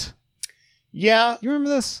threat. Yeah. You remember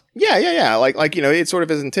this? Yeah. It's sort of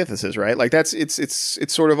his antithesis, right?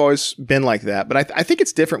 It's sort of always been like that. But I think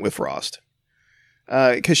it's different with Frost.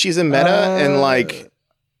 Because she's a meta and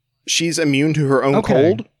she's immune to her own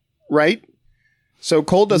cold, right? So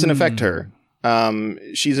cold doesn't affect her.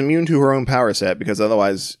 She's immune to her own power set because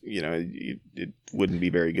otherwise, it wouldn't be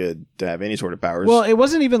very good to have any sort of powers. Well, it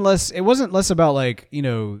wasn't less about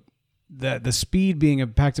the speed being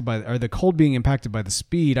impacted by, or the cold being impacted by the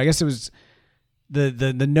speed. I guess it was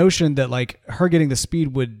the notion that like her getting the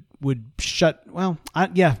speed would shut. Well, I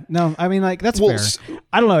mean, like that's fair.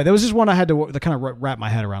 I don't know. That was just one I had to kind of wrap my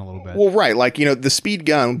head around a little bit. Well, right. Like, you know, the speed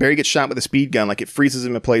gun, Barry gets shot with a speed gun, like it freezes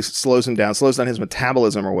him in place, slows down his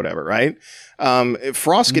metabolism or whatever, right?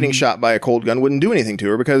 Frost getting shot by a cold gun wouldn't do anything to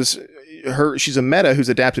her because she's a meta who's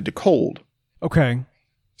adapted to cold. Okay.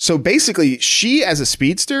 So basically, she as a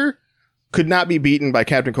speedster could not be beaten by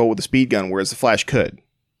Captain Cold with a speed gun, whereas the Flash could.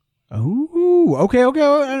 Oh, okay. All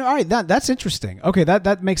right, that's interesting. Okay,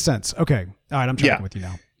 that makes sense. Okay, all right, I'm tracking with you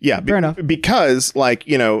now. Yeah, fair enough. Because, like,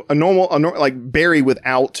 you know, a normal like Barry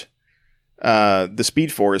without the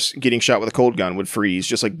Speed Force getting shot with a cold gun would freeze,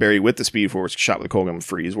 just like Barry with the Speed Force shot with a cold gun would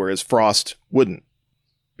freeze, whereas Frost wouldn't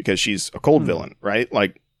because she's a cold villain, right?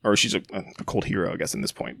 Like, or she's a cold hero, I guess, in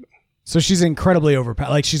this point. So she's incredibly overpowered.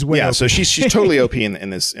 Like she's way OP. So she's totally OP in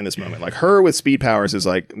this moment. Like her with speed powers is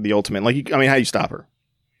like the ultimate. Like, I mean, how do you stop her?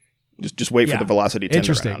 Just wait for the velocity 10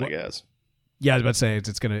 to run out, I guess. Yeah, I was about to say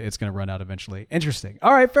it's gonna run out eventually. Interesting.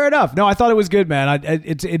 All right, fair enough. No, I thought it was good, man.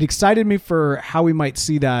 It excited me for how we might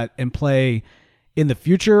see that in play in the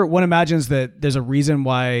future. One imagines that there's a reason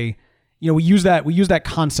why, you know, we use that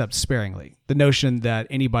concept sparingly. The notion that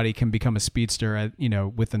anybody can become a speedster, you know,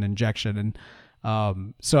 with an injection,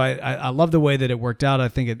 and so I love the way that it worked out. I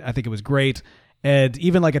think it was great. And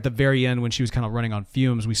even like at the very end when she was kind of running on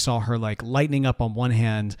fumes, we saw her like lightening up on one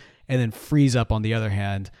hand and then freeze up on the other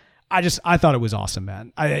hand. I thought it was awesome,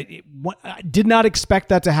 man. I did not expect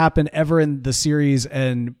that to happen ever in the series,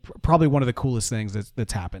 and probably one of the coolest things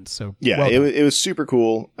that's happened. So yeah, it was super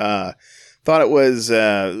cool. Thought it was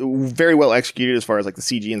very well executed as far as like the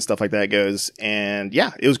CG and stuff like that goes. And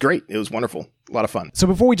yeah, it was great. It was wonderful. A lot of fun. So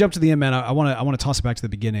before we jump to the end, man, I want to toss it back to the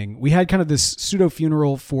beginning. We had kind of this pseudo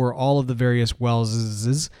funeral for all of the various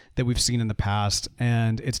Welleses that we've seen in the past,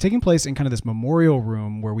 and it's taking place in kind of this memorial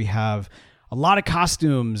room where we have a lot of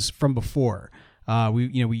costumes from before.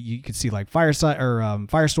 You could see like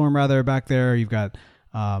Firestorm rather back there. You've got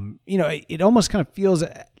it almost kind of feels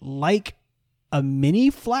like a mini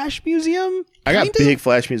Flash museum. I got big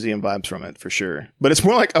Flash museum vibes from it for sure, but it's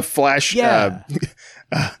more like a Flash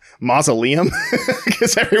mausoleum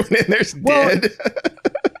because everyone in there's dead.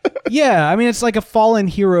 Yeah, I mean it's like a fallen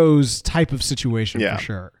heroes type of situation for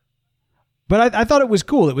sure. But I thought it was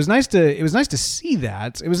cool. It was nice to see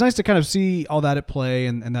that. It was nice to kind of see all that at play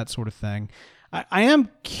and that sort of thing. I am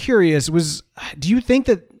curious. Do you think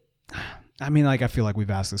that? I mean, like I feel like we've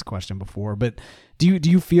asked this question before, but do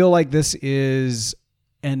you feel like this is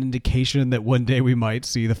an indication that one day we might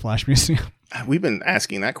see the Flash Museum? We've been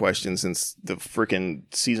asking that question since the freaking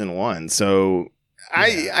season 1, so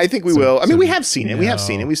I think we will. I mean, we have seen it. We have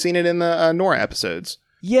seen it. We've seen it in the Nora episodes.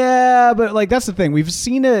 Yeah, but like that's the thing. We've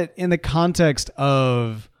seen it in the context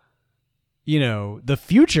of, you know, the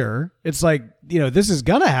future. It's like, you know, this is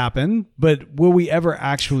gonna happen, but will we ever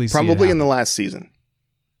actually see it Probably happen? In the last season.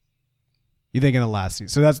 You think in the last season?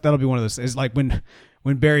 So that'll be one of those. It's like when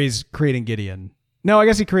Barry's creating Gideon. No, I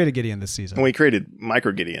guess he created Gideon this season. When he created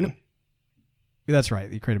Micro Gideon. That's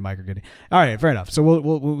right. He created Micro Gideon. All right, fair enough. So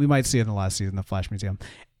we might see it in the last season, the Flash Museum.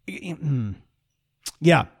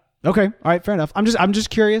 Yeah. Okay. All right. Fair enough. I'm just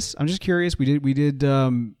curious. We did.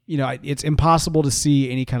 It's impossible to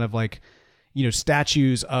see any kind of like, you know,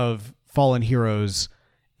 statues of fallen heroes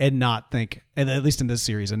and not think, and at least in this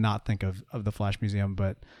series, and not think of the Flash Museum.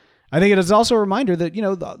 But I think it is also a reminder that, you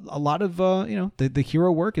know, a lot of, the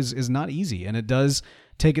hero work is not easy, and it does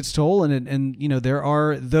take its toll. And you know, there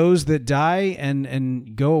are those that die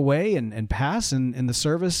and go away and pass in the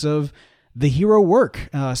service of the hero work.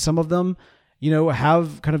 Some of them, you know,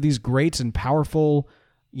 have kind of these great and powerful,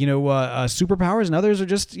 you know, superpowers, and others are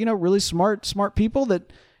just, you know, really smart people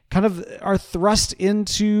that kind of are thrust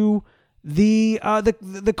into the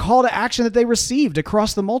call to action that they received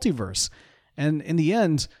across the multiverse, and in the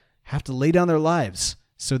end have to lay down their lives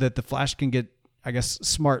so that the Flash can get, I guess,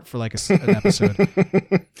 smart for like an episode.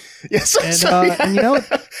 Yes, and you know,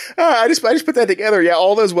 I just put that together. Yeah,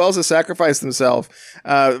 all those Wells have sacrificed themselves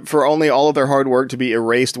for only all of their hard work to be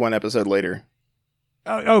erased one episode later.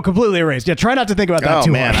 Oh, completely erased. Yeah, try not to think about that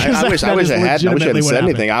too much. I wish I hadn't said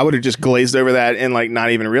anything. I would have just glazed over that and like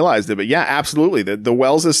not even realized it. But yeah, absolutely. The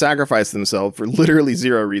Wells have sacrificed themselves for literally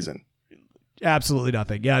zero reason. Absolutely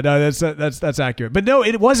nothing. Yeah, no, that's accurate. But no,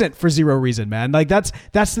 it wasn't for zero reason, man. Like that's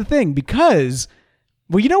the thing, because,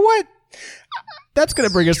 well, you know what? That's going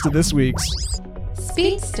to bring us to this week's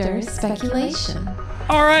Speedster Speculation.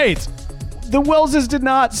 All right. The Welleses did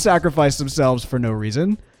not sacrifice themselves for no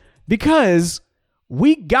reason, because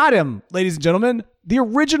we got him, ladies and gentlemen. The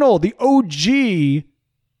original, the OG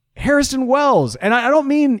Harrison Wells. And I don't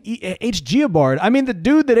mean H. Giabard. I mean the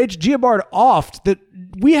dude that H. Giabard offed that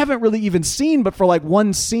we haven't really even seen, but for like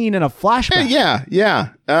one scene in a flashback. Yeah.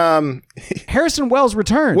 Harrison Wells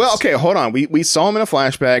returns. Well, okay, hold on. We saw him in a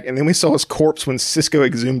flashback, and then we saw his corpse when Cisco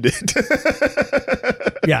exhumed it.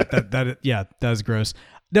 Yeah, that was gross.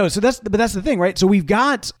 No, so that's the thing, right? So we've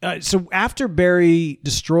got so after Barry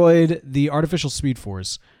destroyed the artificial Speed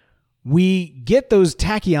Force, we get those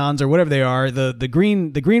tachyons or whatever they are, the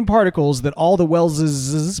green particles that all the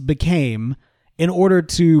Wellses became in order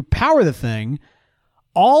to power the thing.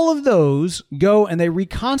 All of those go and they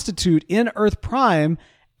reconstitute in Earth Prime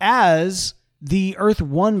as the Earth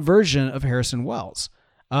 1 version of Harrison Wells.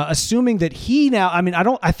 Assuming that he now,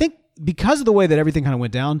 I think because of the way that everything kind of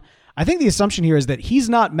went down, I think the assumption here is that he's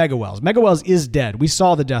not Mega Wells. Mega Wells is dead. We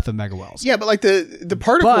saw the death of Mega Wells. Yeah, but like the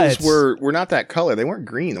particles were not that color. They weren't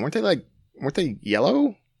green. Weren't they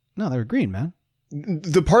yellow? No, they were green, man.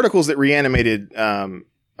 The particles that reanimated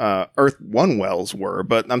Earth 1 Wells were,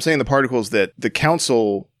 but I'm saying the particles that the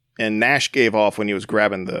Council and Nash gave off when he was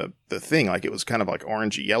grabbing the thing, like it was kind of like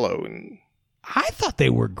orangey yellow. And I thought they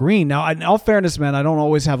were green. Now, in all fairness, man, I don't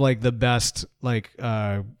always have like the best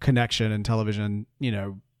connection and television,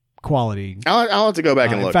 quality. I'll have to go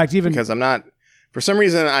back and look. In fact, even because I'm not, for some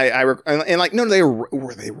reason,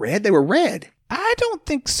 were they red? They were red. I don't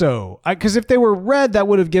think so. Because if they were red, that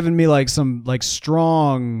would have given me like some like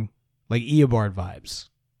strong like Eobard vibes.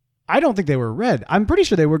 I don't think they were red. I'm pretty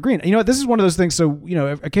sure they were green. You know what? This is one of those things. So,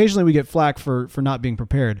 occasionally we get flack for not being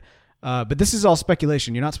prepared. But this is all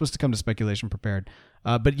speculation. You're not supposed to come to speculation prepared.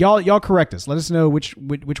 But y'all correct us. Let us know which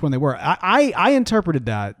one they were. I interpreted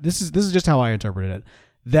that. This is just how I interpreted it.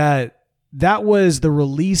 That was the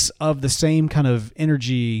release of the same kind of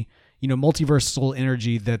energy, multiversal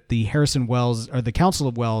energy that the Harrison Wells or the Council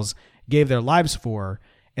of Wells gave their lives for.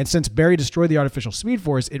 And since Barry destroyed the artificial Speed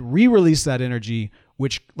Force, it re-released that energy,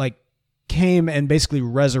 which came and basically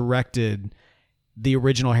resurrected the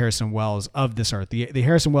original Harrison Wells of this Earth, the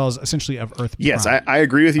Harrison Wells essentially of Earth. Yes, I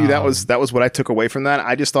agree with you. That was what I took away from that.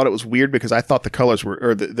 I just thought it was weird because I thought the colors were,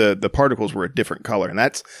 or the particles were a different color, and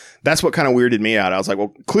that's what kind of weirded me out. I was like,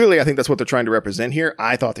 well, clearly I think that's what they're trying to represent here.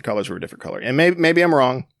 I thought the colors were a different color, and maybe I'm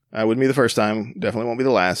wrong. Wouldn't be the first time. Definitely won't be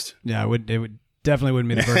the last. Yeah, it definitely wouldn't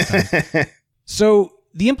be the first time. So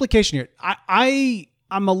the implication here,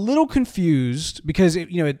 I'm a little confused because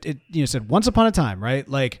it said once upon a time, right?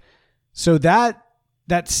 Like, so that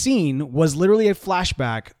scene was literally a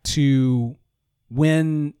flashback to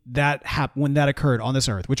when that occurred on this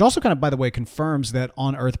Earth, which also kind of, by the way, confirms that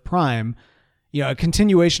on Earth Prime, a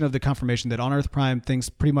continuation of the confirmation that on Earth Prime things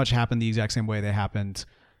pretty much happened the exact same way they happened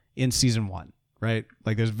in season 1, right?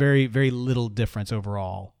 Like there's very, very little difference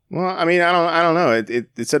overall. Well, I don't know.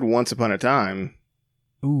 It said once upon a time.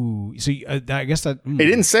 Ooh, so I guess that it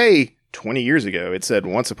didn't say 20 years ago. It said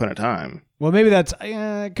once upon a time. Well, maybe that's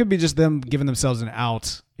it could be just them giving themselves an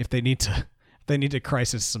out if they need to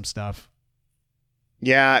crisis some stuff.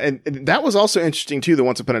 Yeah, and that was also interesting too. The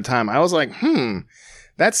once upon a time, I was like,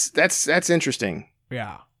 that's interesting.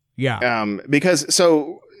 Yeah. Because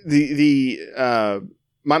so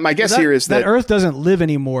my guess here is that Earth doesn't live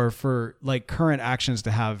anymore for like current actions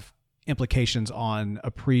to have implications on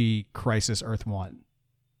a pre-crisis Earth 1.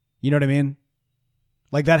 You know what I mean?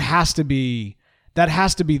 Like that has to be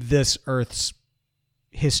this Earth's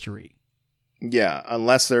history. Yeah,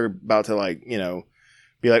 unless they're about to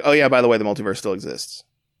be like, oh yeah, by the way, the multiverse still exists.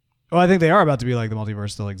 Well, I think they are about to be like the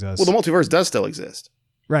multiverse still exists. Well, the multiverse does still exist.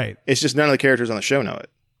 Right. It's just none of the characters on the show know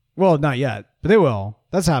it. Well, not yet, but they will.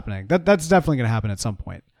 That's happening. That's definitely going to happen at some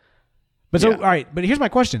point. But all right. But here's my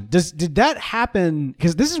question: did that happen?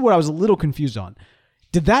 Because this is what I was a little confused on.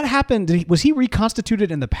 Did that happen? Was he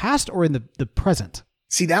reconstituted in the past or in the present?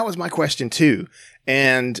 See, that was my question too,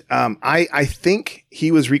 and I think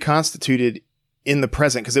he was reconstituted in the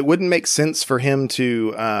present because it wouldn't make sense for him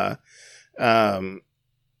to.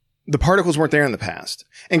 The particles weren't there in the past,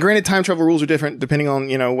 and granted, time travel rules are different depending on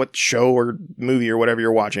what show or movie or whatever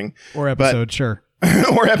you're watching or episode, sure,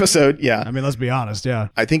 or episode, yeah. I mean, let's be honest, yeah.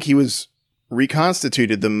 I think he was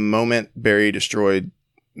reconstituted the moment Barry destroyed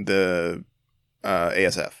the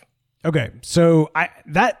ASF. Okay, so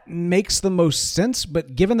that makes the most sense,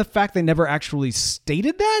 but given the fact they never actually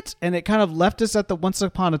stated that, and it kind of left us at the once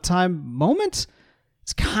upon a time moment,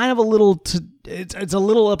 it's kind of a little it's a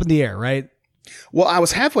little up in the air, right? Well, I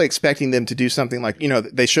was halfway expecting them to do something like,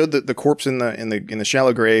 they showed the corpse in the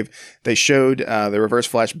shallow grave. They showed the reverse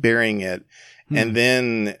flash burying it, and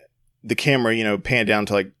then the camera, panned down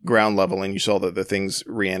to like ground level, and you saw the things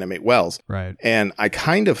reanimate Wells. Right. And I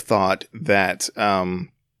kind of thought that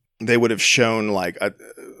they would have shown like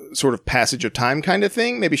sort of passage of time kind of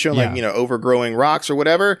thing, maybe showing like, Yeah. you know, overgrowing rocks or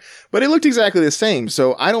whatever, but it looked exactly the same.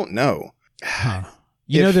 So I don't know.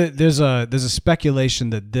 You know that there's a speculation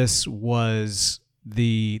that this was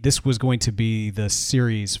going to be the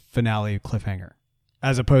series finale cliffhanger,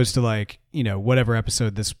 as opposed to like, you know, whatever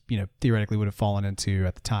episode this, you know, theoretically would have fallen into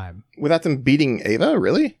at the time. Without them beating Ava,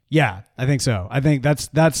 really? Yeah, I think so. I think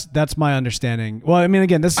that's my understanding. Well, I mean,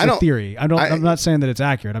 again, this is a theory. I'm not saying that it's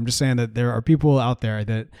accurate. I'm just saying that there are people out there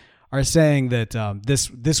that are saying that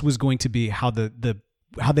this was going to be how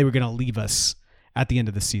how they were going to leave us at the end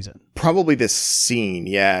of the season. Probably this scene.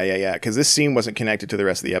 Yeah. Because this scene wasn't connected to the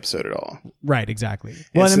rest of the episode at all. Right, exactly.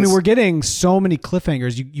 Well, and I mean, we're getting so many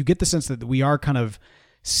cliffhangers. You get the sense that we are kind of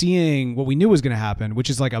seeing what we knew was going to happen, which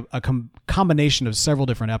is like a combination of several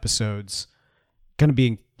different episodes kind of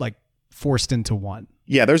being like forced into one.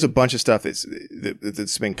 Yeah, there's a bunch of stuff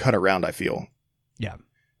that's been cut around, I feel. Yeah.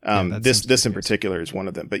 This in particular is one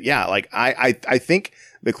of them. But yeah, like I think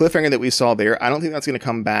the cliffhanger that we saw there, I don't think that's going to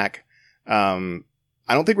come back.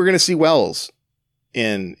 I don't think we're going to see Wells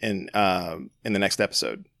in the next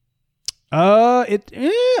episode. I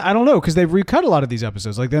don't know, because they've recut a lot of these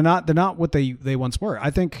episodes. Like they're not what they once were.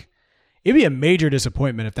 I think it'd be a major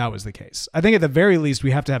disappointment if that was the case. I think at the very least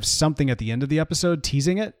we have to have something at the end of the episode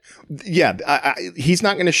teasing it. Yeah, he's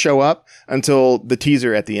not going to show up until the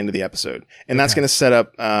teaser at the end of the episode, and that's going to set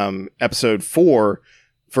up episode 4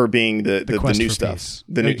 for being the new stuff. Peace.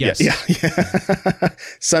 The new, yes. yeah.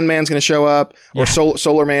 Sunman's going to show up, or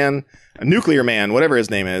Solar Man, a Nuclear Man, whatever his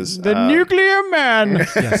name is. The Nuclear Man.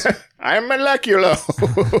 Yes. I'm molecular.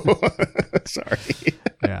 Sorry.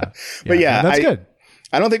 Yeah. But yeah, that's good.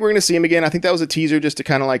 I don't think we're going to see him again. I think that was a teaser just to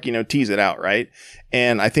kind of like, you know, tease it out, right?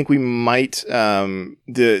 And I think we might, the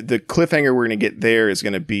cliffhanger we're going to get there is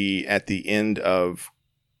going to be at the end of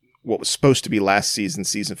what was supposed to be last season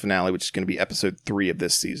finale, which is going to be episode 3 of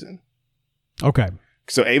this season. Okay.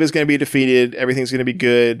 So Ava's going to be defeated. Everything's going to be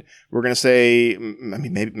good. We're going to say, I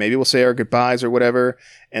mean, maybe we'll say our goodbyes or whatever.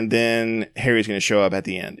 And then Harry's going to show up at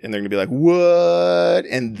the end and they're going to be like, what?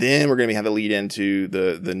 And then we're going to have the lead into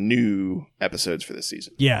the new episodes for this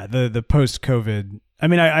season. Yeah. The post-COVID. I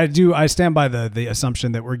mean, I stand by the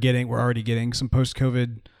assumption that we're already getting some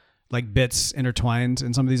post-COVID like bits intertwined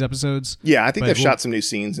in some of these episodes. Yeah. I think they've shot some new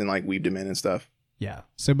scenes and like weaved them in and stuff. Yeah.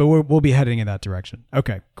 So, but we'll be heading in that direction.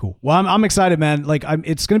 Okay, cool. Well, I'm excited, man. Like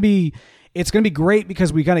it's going to be great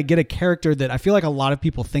because we kind of get a character that I feel like a lot of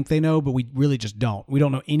people think they know, but we really just don't. We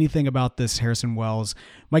don't know anything about this Harrison Wells.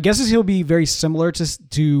 My guess is he'll be very similar to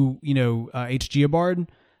H.G. Eobard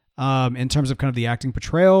in terms of kind of the acting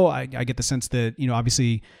portrayal. I get the sense that,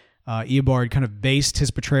 obviously Eobard kind of based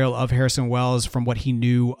his portrayal of Harrison Wells from what he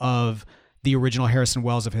knew of the original Harrison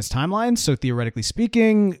Wells of his timeline. So theoretically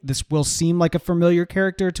speaking, this will seem like a familiar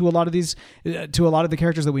character to a lot of the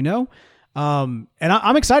characters that we know. And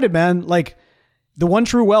I'm excited, man. Like the one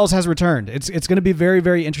true Wells has returned. It's going to be very,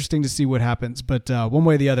 very interesting to see what happens. But one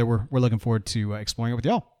way or the other, we're looking forward to exploring it with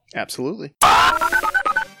y'all. Absolutely.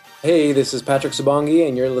 Hey, this is Patrick Sabongi,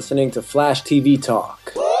 and you're listening to Flash TV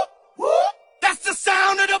Talk. That's the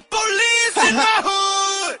sound of the police in my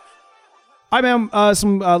hood. All right, man.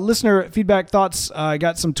 Some listener feedback thoughts. I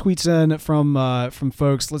got some tweets in from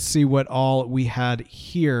folks. Let's see what all we had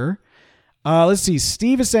here. Let's see.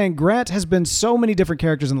 Steve is saying Grant has been so many different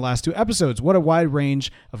characters in the last 2 episodes. What a wide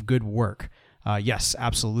range of good work. Yes,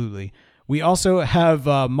 absolutely. We also have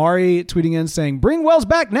Mari tweeting in saying, "Bring Wells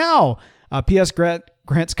back now." P.S.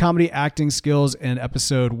 Grant's comedy acting skills in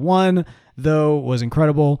episode 1, though, was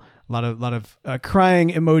incredible. A lot of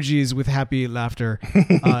crying emojis with happy laughter.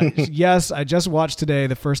 Yes, I just watched today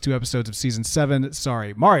the first 2 episodes of season 7.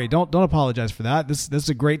 Sorry, Mari, don't apologize for that. This is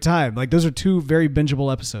a great time. Like those are 2 very bingeable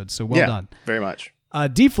episodes. So well done. Very much.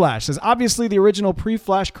 D Flash says obviously the original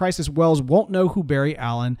pre-Flash Crisis Wells won't know who Barry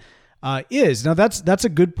Allen is. Now that's a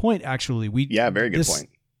good point actually. Very good point.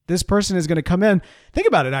 This person is going to come in. Think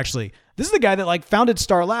about it actually. This is the guy that like founded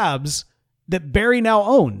Star Labs that Barry now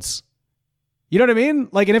owns. You know what I mean?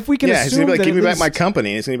 Like, and if we can assume he's gonna be like, that give me back my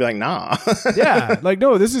company. And he's gonna be like, nah. Yeah, like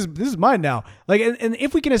no, this is mine now. Like, and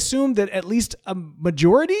if we can assume that at least a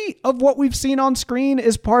majority of what we've seen on screen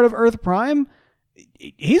is part of Earth Prime,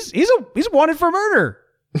 he's wanted for murder.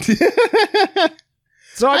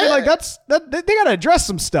 So I mean, like they gotta address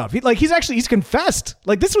some stuff. He's confessed.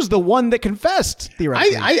 Like this was the one that confessed.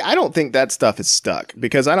 Theoretically, I don't think that stuff is stuck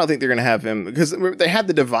because I don't think they're gonna have him because they had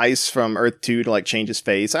the device from Earth 2 to like change his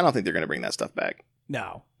face. I don't think they're gonna bring that stuff back.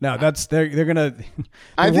 No, that's they're gonna.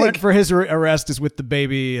 I The warrant think for his arrest is with the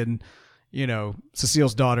baby and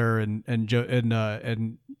Cecile's daughter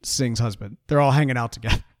and Singh's husband. They're all hanging out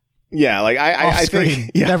together. Yeah, like I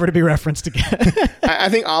think never to be referenced again. I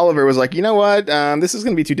think Oliver was like, you know what, this is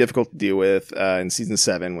going to be too difficult to deal with in season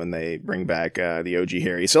 7 when they bring back the OG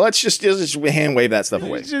Harry. So let's just hand wave that stuff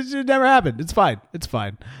away. It never happened. It's fine. It's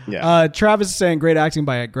fine. Yeah. Travis is saying great acting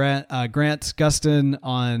by Grant Gustin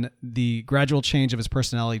on the gradual change of his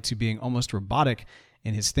personality to being almost robotic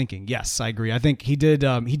in his thinking. Yes, I agree. I think he did.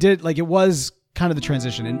 Like it was kind of the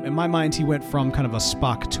transition. In my mind, he went from kind of a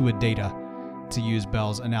Spock to a Data, to use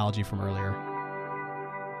Bell's analogy from earlier.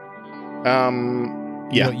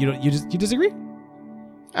 Yeah. You disagree?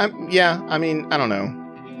 Yeah. I mean, I don't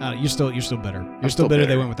know. You're still bitter. You're still bitter. bitter.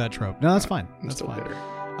 They went with that trope. No, that's fine. I'm That's still fine. bitter.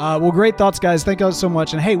 Well, great thoughts, guys. Thank you all so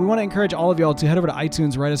much. And hey, we want to encourage all of y'all to head over to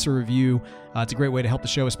iTunes, write us a review. It's a great way to help the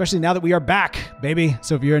show, especially now that we are back, baby.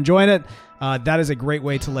 So if you're enjoying it, that is a great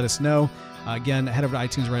way to let us know. Again, head over to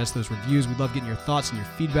iTunes, write us those reviews. We'd love getting your thoughts and your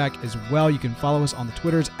feedback as well. You can follow us on the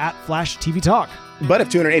Twitters at Flash TV Talk. But if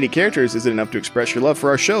 280 characters isn't enough to express your love for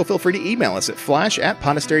our show, feel free to email us at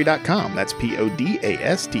flash@podastery.com. That's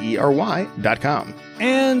PODASTERY.com.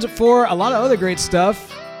 And for a lot of other great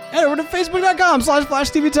stuff, head over to Facebook.com/Flash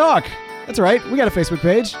TV Talk. That's right. We got a Facebook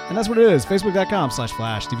page, and that's what it is.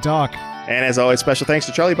 Facebook.com/Flash TV Talk. And as always, special thanks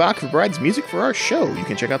to Charlie Bach, who provides music for our show. You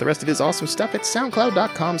can check out the rest of his awesome stuff at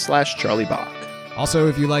soundcloud.com/Charlie Bach. Also,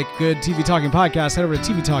 if you like good TV talking podcasts, head over to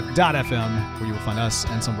tvtalk.fm, where you will find us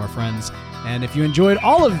and some of our friends. And if you enjoyed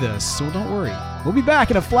all of this, well, don't worry. We'll be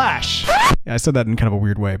back in a flash. Yeah, I said that in kind of a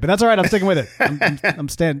weird way, but that's all right. I'm sticking with it. I'm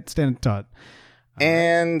standing taut.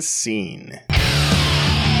 And scene.